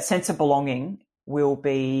 because that sense of belonging will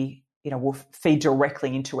feed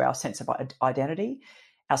directly into our sense of identity,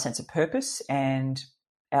 our sense of purpose, and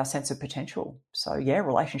our sense of potential. So yeah,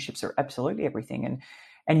 relationships are absolutely everything.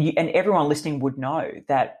 And everyone listening would know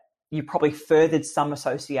that you probably furthered some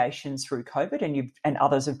associations through COVID and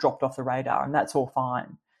others have dropped off the radar, and that's all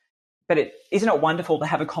fine. But isn't it wonderful to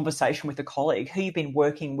have a conversation with a colleague who you've been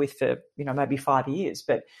working with for, maybe 5 years,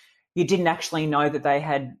 but you didn't actually know that they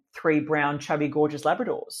had 3 brown, chubby, gorgeous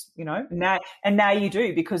Labradors, now you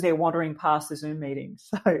do because they're wandering past the Zoom meeting.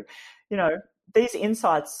 So, these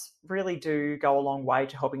insights really do go a long way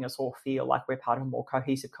to helping us all feel like we're part of a more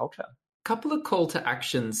cohesive culture. Couple of call to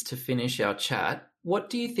actions to finish our chat. What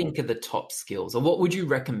do you think are the top skills, or what would you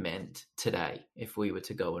recommend today if we were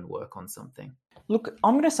to go and work on something? Look,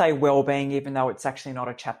 I'm going to say well-being, even though it's actually not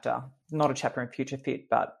a chapter in Future Fit,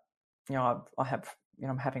 but I'm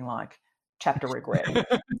having like chapter regret,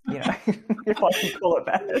 if I can call it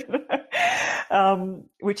that.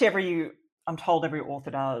 I'm told every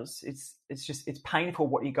author does. It's painful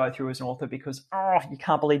what you go through as an author because you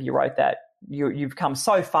can't believe you wrote that. You've come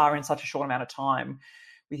so far in such a short amount of time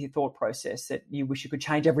with your thought process that you wish you could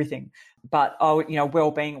change everything. But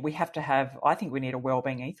well-being, I think we need a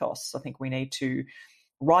well-being ethos. I think we need to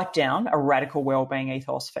write down a radical well-being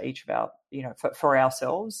ethos for each of our, for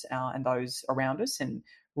ourselves and those around us, and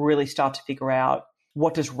really start to figure out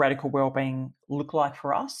what does radical well-being look like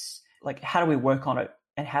for us? Like, how do we work on it?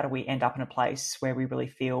 And how do we end up in a place where we really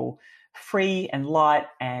feel free and light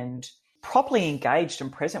and properly engaged and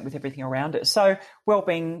present with everything around us? So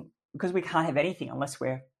well-being, because we can't have anything unless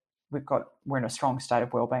we're in a strong state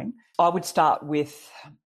of well-being. I would start with,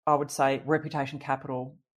 I would say, reputation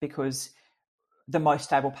capital, because the most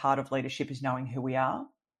stable part of leadership is knowing who we are.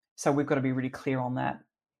 So we've got to be really clear on that.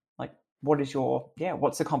 Like, what's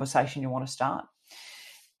the conversation you want to start?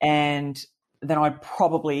 And then I'd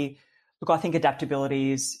probably, I think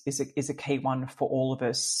adaptability is a key one for all of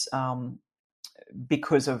us,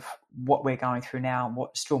 because of what we're going through now and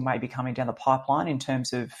what still may be coming down the pipeline in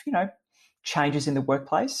terms of, changes in the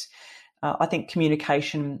workplace. I think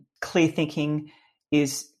communication, clear thinking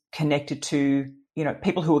is connected to,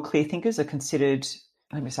 people who are clear thinkers are considered,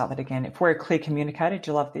 let me start that again. If we're a clear communicator,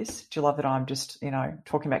 do you love this? Do you love that I'm just,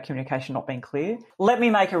 talking about communication not being clear? Let me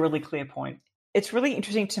make a really clear point. It's really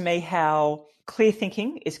interesting to me how clear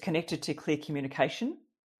thinking is connected to clear communication,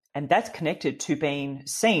 and that's connected to being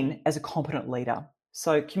seen as a competent leader.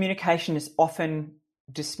 So communication is often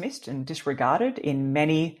dismissed and disregarded in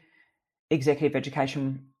many executive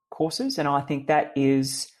education courses, and I think that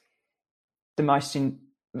is the most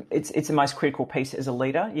it's the most critical piece as a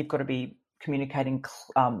leader. You've got to be communicating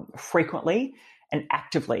frequently and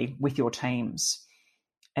actively with your teams.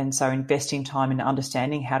 And so investing time in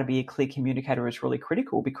understanding how to be a clear communicator is really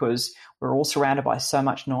critical, because we're all surrounded by so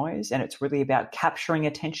much noise, and it's really about capturing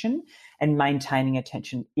attention and maintaining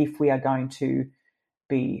attention if we are going to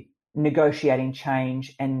be negotiating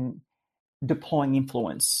change and deploying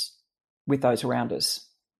influence with those around us.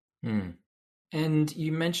 And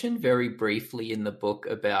you mentioned very briefly in the book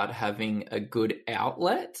about having a good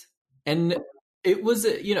outlet, and it was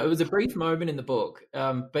a brief moment in the book,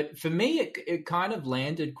 but for me it kind of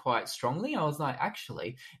landed quite strongly. I was like,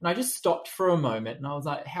 actually, and I just stopped for a moment and I was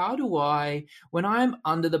like, how do I, when I'm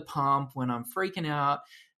under the pump, when I'm freaking out,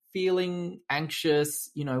 feeling anxious,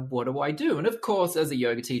 what do I do? And of course, as a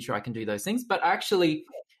yoga teacher, I can do those things, but actually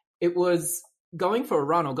it was going for a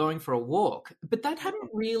run or going for a walk. But that hadn't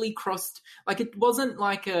really crossed, it wasn't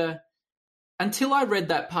until I read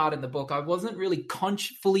that part in the book, I wasn't really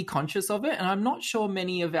fully conscious of it. And I'm not sure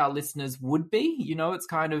many of our listeners would be. It's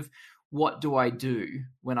kind of, what do I do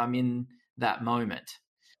when I'm in that moment?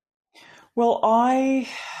 Well, I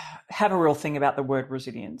have a real thing about the word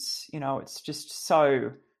resilience. It's just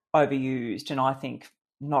so overused and I think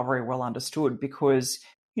not very well understood, because,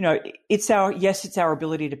 it's our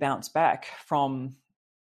ability to bounce back from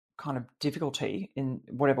kind of difficulty in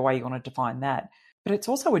whatever way you want to define that. But it's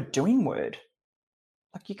also a doing word.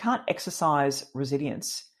 You can't exercise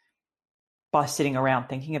resilience by sitting around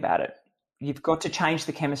thinking about it. You've got to change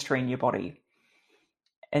the chemistry in your body.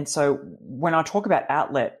 And so when I talk about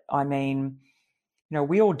outlet, I mean,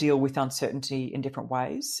 we all deal with uncertainty in different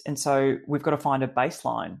ways. And so we've got to find a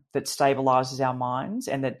baseline that stabilizes our minds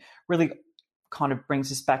and that really kind of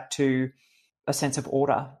brings us back to a sense of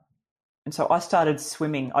order. And so I started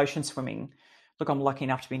swimming, ocean swimming. Look, I'm lucky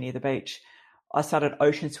enough to be near the beach. I started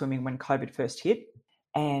ocean swimming when COVID first hit.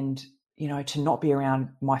 And, to not be around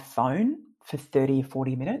my phone for 30 or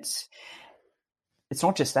 40 minutes, it's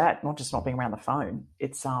not just that, not just not being around the phone.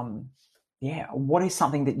 It's, what is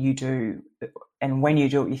something that you do? And when you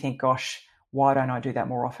do it, you think, gosh, why don't I do that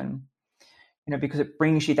more often? Because it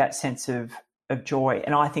brings you that sense of joy.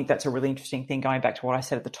 And I think that's a really interesting thing, going back to what I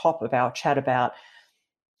said at the top of our chat about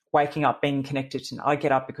waking up, being connected. And I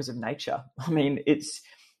get up because of nature. I mean, it's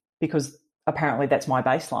because apparently that's my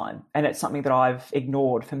baseline, and it's something that I've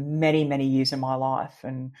ignored for many, many years in my life.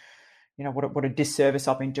 And, what a disservice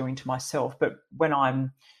I've been doing to myself. But when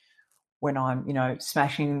I'm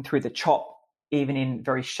smashing through the chop, even in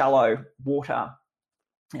very shallow water,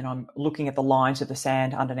 and I'm looking at the lines of the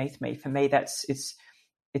sand underneath me, for me, it's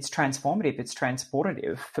transformative, it's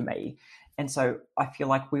transportative for me. And so I feel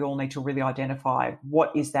like we all need to really identify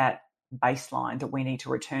what is that baseline that we need to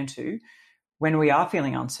return to when we are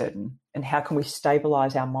feeling uncertain, and how can we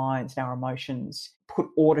stabilize our minds and our emotions, put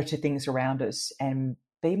order to things around us, and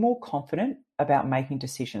be more confident about making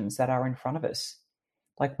decisions that are in front of us.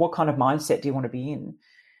 Like, what kind of mindset do you want to be in?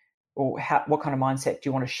 Or what kind of mindset do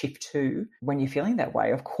you want to shift to when you're feeling that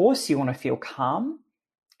way? Of course, you want to feel calm,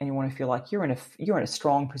 and you want to feel like you're in a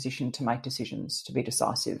strong position to make decisions, to be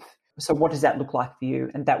decisive. So what does that look like for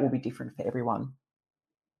you? And that will be different for everyone.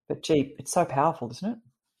 But gee, it's so powerful, isn't it?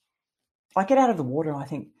 I get out of the water and I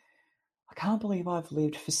think, I can't believe I've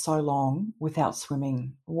lived for so long without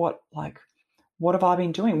swimming. What have I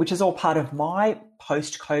been doing? Which is all part of my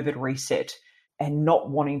post-COVID reset and not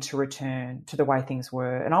wanting to return to the way things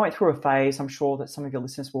were. And I went through a phase, I'm sure that some of your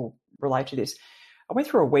listeners will relate to this. I went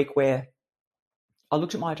through a week where I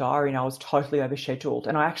looked at my diary and I was totally overscheduled.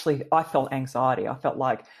 And I felt anxiety. I felt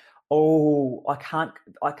like,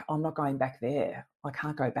 I'm not going back there. I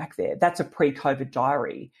can't go back there. That's a pre-COVID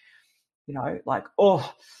diary,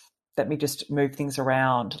 let me just move things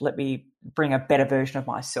around. Let me bring a better version of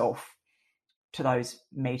myself to those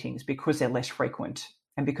meetings because they're less frequent,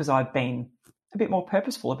 and because I've been a bit more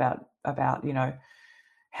purposeful about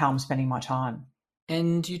how I'm spending my time.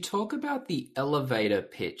 And you talk about the elevator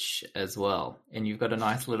pitch as well, and you've got a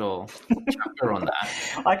nice little chapter on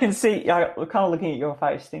that. I can see, I'm kind of looking at your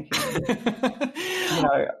face thinking,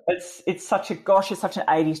 it's such an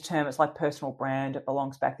 80s term. It's like personal brand. It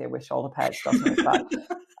belongs back there with shoulder pads, doesn't it?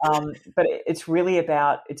 But it's really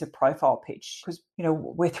it's a profile pitch, because,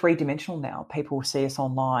 we're three-dimensional now. People see us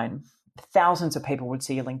online. Thousands of people would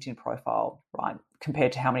see your LinkedIn profile, right,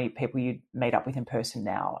 compared to how many people you'd meet up with in person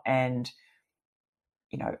now. And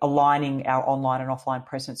aligning our online and offline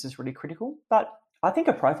presence is really critical. But I think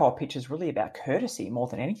a profile pitch is really about courtesy more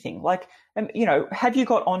than anything. Like, have you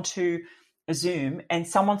got onto a Zoom and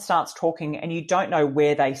someone starts talking and you don't know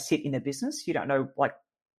where they sit in the business? You don't know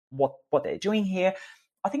what they're doing here.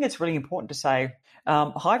 I think it's really important to say,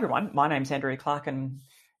 hi everyone, my name's Andrea Clark, and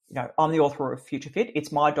I'm the author of Future Fit.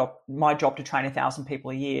 It's my job to train 1,000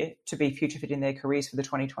 people a year to be future fit in their careers for the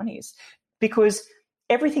 2020s. Because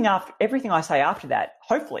everything I say after that,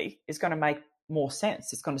 hopefully, is going to make more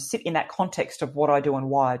sense. It's going to sit in that context of what I do and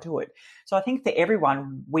why I do it. So I think that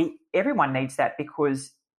everyone needs that,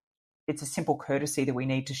 because it's a simple courtesy that we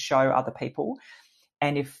need to show other people.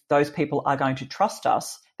 And if those people are going to trust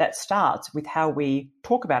us, that starts with how we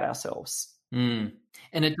talk about ourselves. Mm.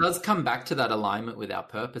 And it does come back to that alignment with our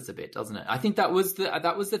purpose a bit, doesn't it? I think that was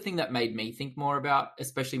the thing that made me think more about,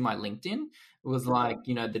 especially my LinkedIn. It was like,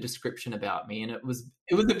 the description about me, and it was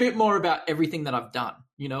a bit more about everything that I've done.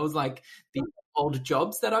 It was like the old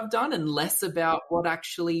jobs that I've done, and less about what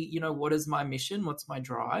actually, what is my mission, what's my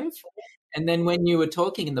drive. And then when you were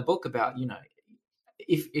talking in the book about,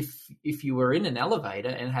 if you were in an elevator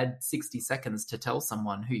and had 60 seconds to tell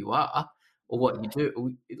someone who you are or what you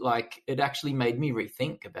do, like, it actually made me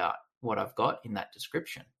rethink about what I've got in that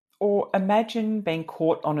description. Or imagine being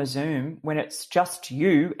caught on a Zoom when it's just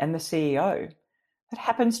you and the CEO. That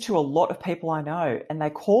happens to a lot of people I know, and they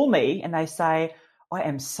call me and they say, I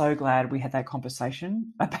am so glad we had that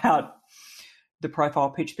conversation about the profile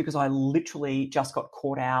pitch, because I literally just got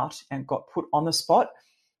caught out and got put on the spot,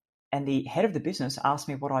 and the head of the business asked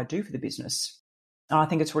me what I do for the business. And I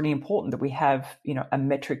think it's really important that we have, a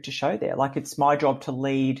metric to show there. Like, it's my job to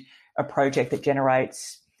lead a project that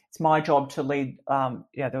generates. It's my job to lead.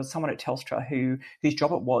 There was someone at Telstra whose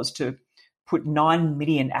job it was to put 9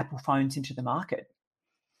 million Apple phones into the market.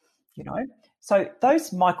 So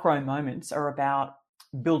those micro moments are about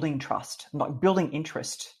building trust, not building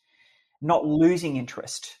interest, not losing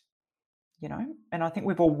interest. And I think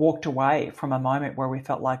we've all walked away from a moment where we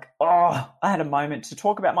felt like, I had a moment to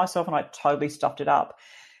talk about myself and I totally stuffed it up.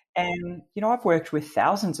 And, I've worked with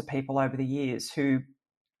thousands of people over the years who,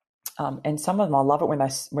 and some of them, I love it when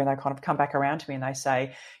they kind of come back around to me and they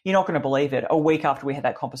say, you're not going to believe it. A week after we had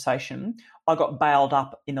that conversation, I got bailed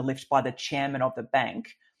up in the lift by the chairman of the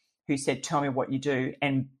bank, who said, tell me what you do.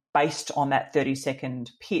 And based on that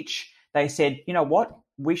 30-second pitch, they said, you know what,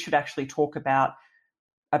 we should actually talk about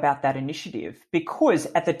that initiative, because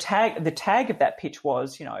at the tag of that pitch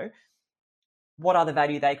was, what other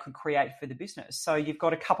value they could create for the business. So you've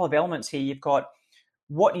got a couple of elements here. You've got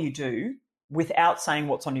what you do without saying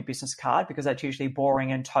what's on your business card, because that's usually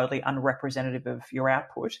boring and totally unrepresentative of your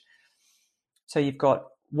output. So you've got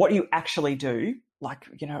what you actually do, like,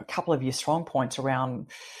 a couple of your strong points around,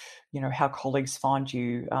 how colleagues find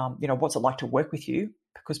you, what's it like to work with you,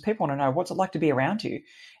 because people want to know what's it like to be around you.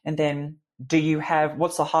 And then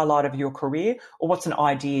what's the highlight of your career, or what's an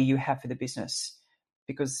idea you have for the business?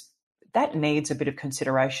 Because that needs a bit of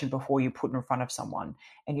consideration before you put it in front of someone.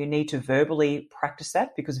 And you need to verbally practice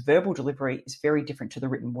that, because verbal delivery is very different to the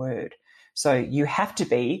written word. So you have to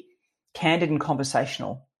be candid and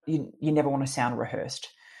conversational. You never want to sound rehearsed.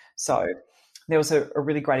 So there was a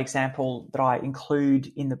really great example that I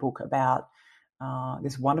include in the book about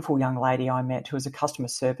this wonderful young lady I met who was a customer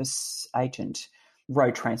service agent,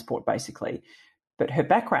 road transport basically. But her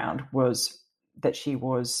background was that she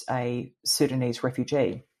was a Sudanese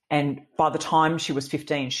refugee. And by the time she was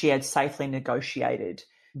 15, she had safely negotiated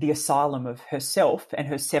the asylum of herself and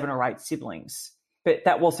her 7 or 8 siblings. But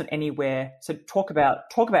that wasn't anywhere. So talk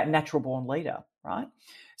about natural born leader, right?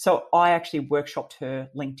 So I actually workshopped her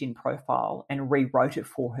LinkedIn profile and rewrote it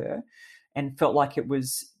for her, and felt like it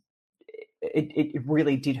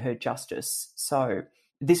really did her justice. So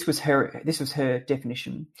this was her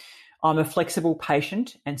definition. I'm a flexible,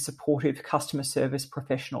 patient and supportive customer service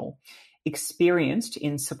professional, experienced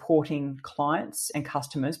in supporting clients and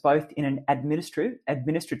customers both in an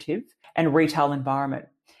administrative and retail environment,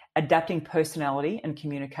 adapting personality and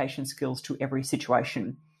communication skills to every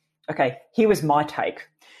situation. Okay, here was my take.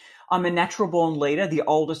 I'm a natural-born leader, the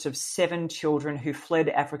oldest of 7 children who fled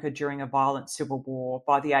Africa during a violent civil war.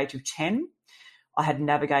 By the age of 10, I had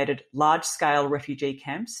navigated large-scale refugee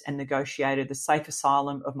camps and negotiated the safe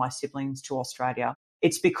asylum of my siblings to Australia.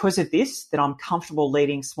 It's because of this that I'm comfortable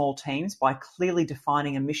leading small teams by clearly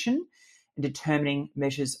defining a mission and determining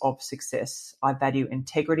measures of success. I value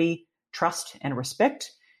integrity, trust, and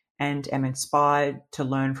respect, and am inspired to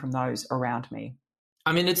learn from those around me.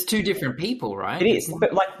 I mean, it's 2 different people, right? It is,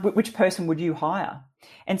 but which person would you hire?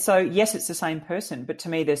 And so, yes, it's the same person, but to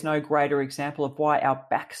me, there's no greater example of why our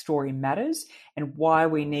backstory matters and why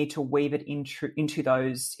we need to weave it into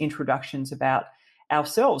those introductions about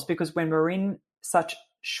ourselves. Because when we're in such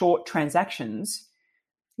short transactions,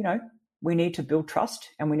 we need to build trust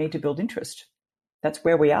and we need to build interest. That's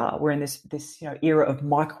where we are. We're in this era of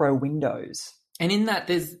micro windows. And in that,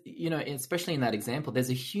 there's, especially in that example, there's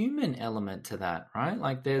a human element to that, right?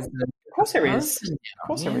 Like there's of course there is. Of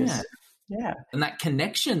course there is. Yeah. And that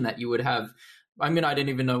connection that you would have, I mean, I don't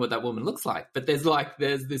even know what that woman looks like, but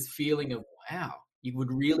there's this feeling of, wow, you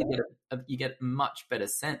would really get a much better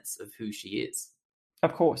sense of who she is.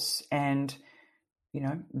 Of course. And,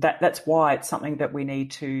 that's why it's something that we need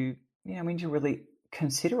to, really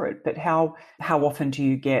consider it. But how often do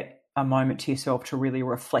you get a moment to yourself to really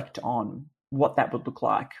reflect on what that would look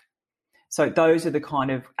like? So those are the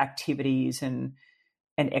kind of activities and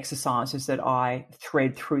exercises that I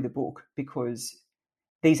thread through the book, because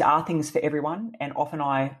these are things for everyone. And often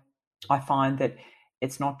I find that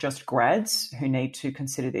it's not just grads who need to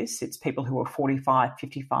consider this. It's people who are 45,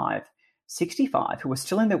 55, 65 who are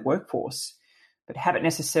still in the workforce, but haven't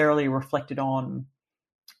necessarily reflected on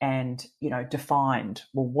and, defined,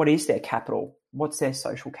 well, what is their capital? What's their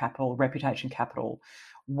social capital, reputation capital?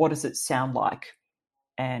 What does it sound like?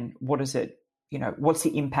 And what is it, what's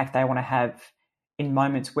the impact they want to have in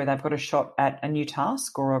moments where they've got a shot at a new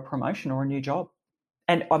task or a promotion or a new job?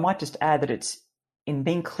 And I might just add that it's in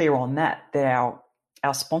being clear on that our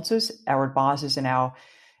sponsors, our advisors and our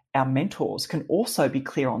mentors can also be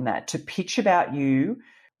clear on that, to pitch about you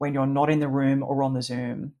when you're not in the room or on the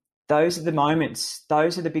Zoom. Those are the moments,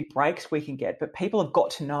 those are the big breaks we can get, but people have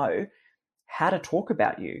got to know how to talk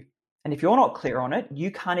about you. And if you're not clear on it, you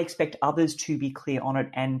can't expect others to be clear on it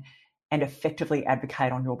and effectively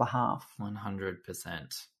advocate on your behalf.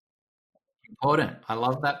 100%. Important. I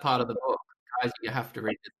love that part of the book. Guys, you have to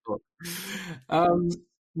read this book.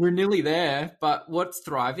 We're nearly there, but what's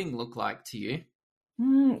thriving look like to you?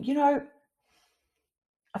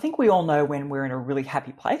 I think we all know when we're in a really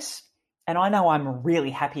happy place. And I know I'm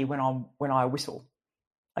really happy when I whistle.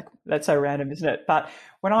 Like, that's so random, isn't it? But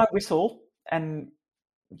when I whistle, and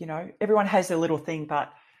everyone has their little thing,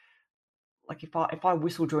 but like if I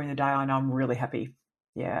whistle during the day, I know I'm really happy.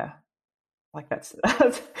 Yeah. Like that's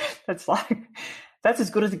as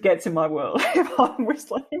good as it gets in my world if I'm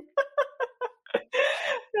whistling.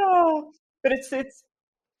 But it's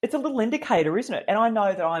a little indicator, isn't it? And I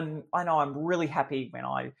know that I'm really happy when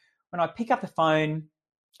I pick up the phone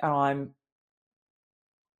and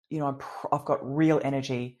I've got real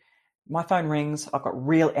energy. My phone rings, I've got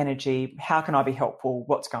real energy. How can I be helpful?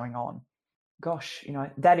 What's going on? Gosh,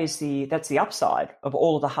 that's the upside of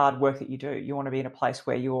all of the hard work that you do. You want to be in a place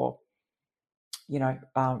where you're,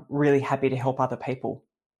 really happy to help other people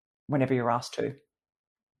whenever you're asked to.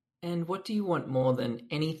 And what do you want more than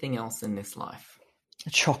anything else in this life?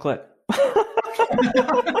 Chocolate.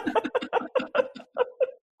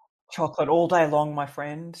 Chocolate all day long, my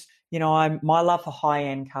friend. You know, my love for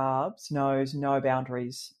high-end carbs knows no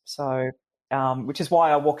boundaries. So, which is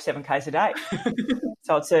why I walk 7Ks a day.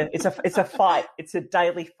 So it's a fight. It's a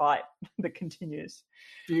daily fight that continues.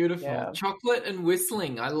 Beautiful. Yeah. Chocolate and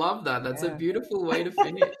whistling. I love that. That's a beautiful way to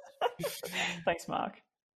finish. Thanks, Mark.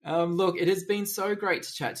 Look, it has been so great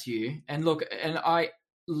to chat to you. And look, and I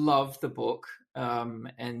love the book.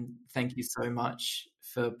 And thank you so much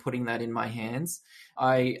for putting that in my hands.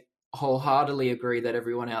 I wholeheartedly agree that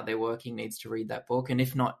everyone out there working needs to read that book. And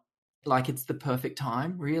if not, like, it's the perfect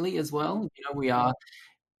time, really, as well. You know, we are,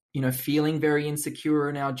 you know, feeling very insecure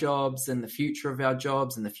in our jobs and the future of our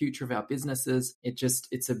jobs and the future of our businesses.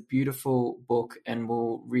 It's a beautiful book and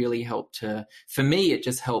will really help for me, it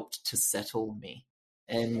just helped to settle me.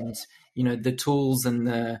 And, you know, the tools and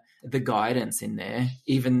the guidance in there,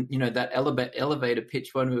 even, you know, that elevator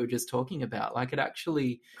pitch one we were just talking about, like, it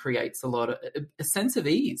actually creates a sense of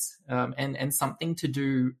ease and something to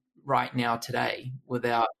do right now today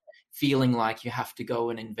without feeling like you have to go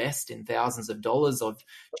and invest in thousands of dollars of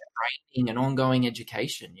training and ongoing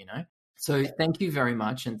education, you know. So thank you very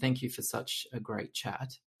much. And thank you for such a great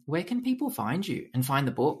chat. Where can people find you and find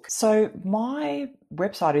the book? So my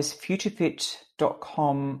website is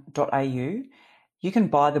futurefit.com.au. You can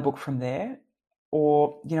buy the book from there,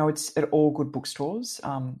 or, you know, it's at all good bookstores,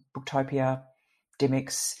 Booktopia,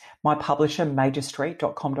 Dymocks, my publisher,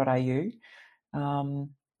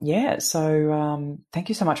 majorstreet.com.au. So thank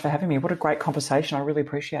you so much for having me. What a great conversation. I really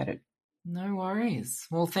appreciate it. No worries.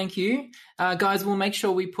 Well, thank you. Guys, we'll make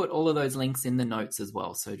sure we put all of those links in the notes as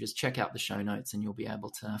well. So just check out the show notes and you'll be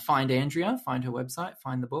able to find Andrea, find her website,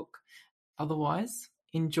 find the book. Otherwise,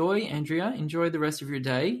 enjoy, Andrea. Enjoy the rest of your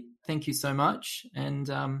day. Thank you so much. And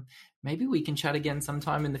maybe we can chat again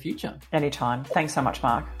sometime in the future. Anytime. Thanks so much,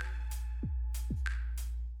 Mark.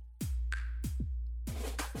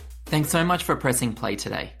 Thanks so much for pressing play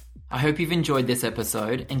today. I hope you've enjoyed this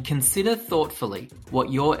episode and consider thoughtfully what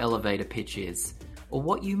your elevator pitch is or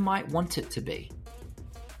what you might want it to be.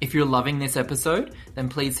 If you're loving this episode, then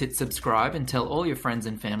please hit subscribe and tell all your friends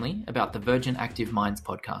and family about the Virgin Active Minds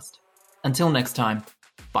podcast. Until next time,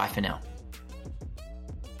 bye for now.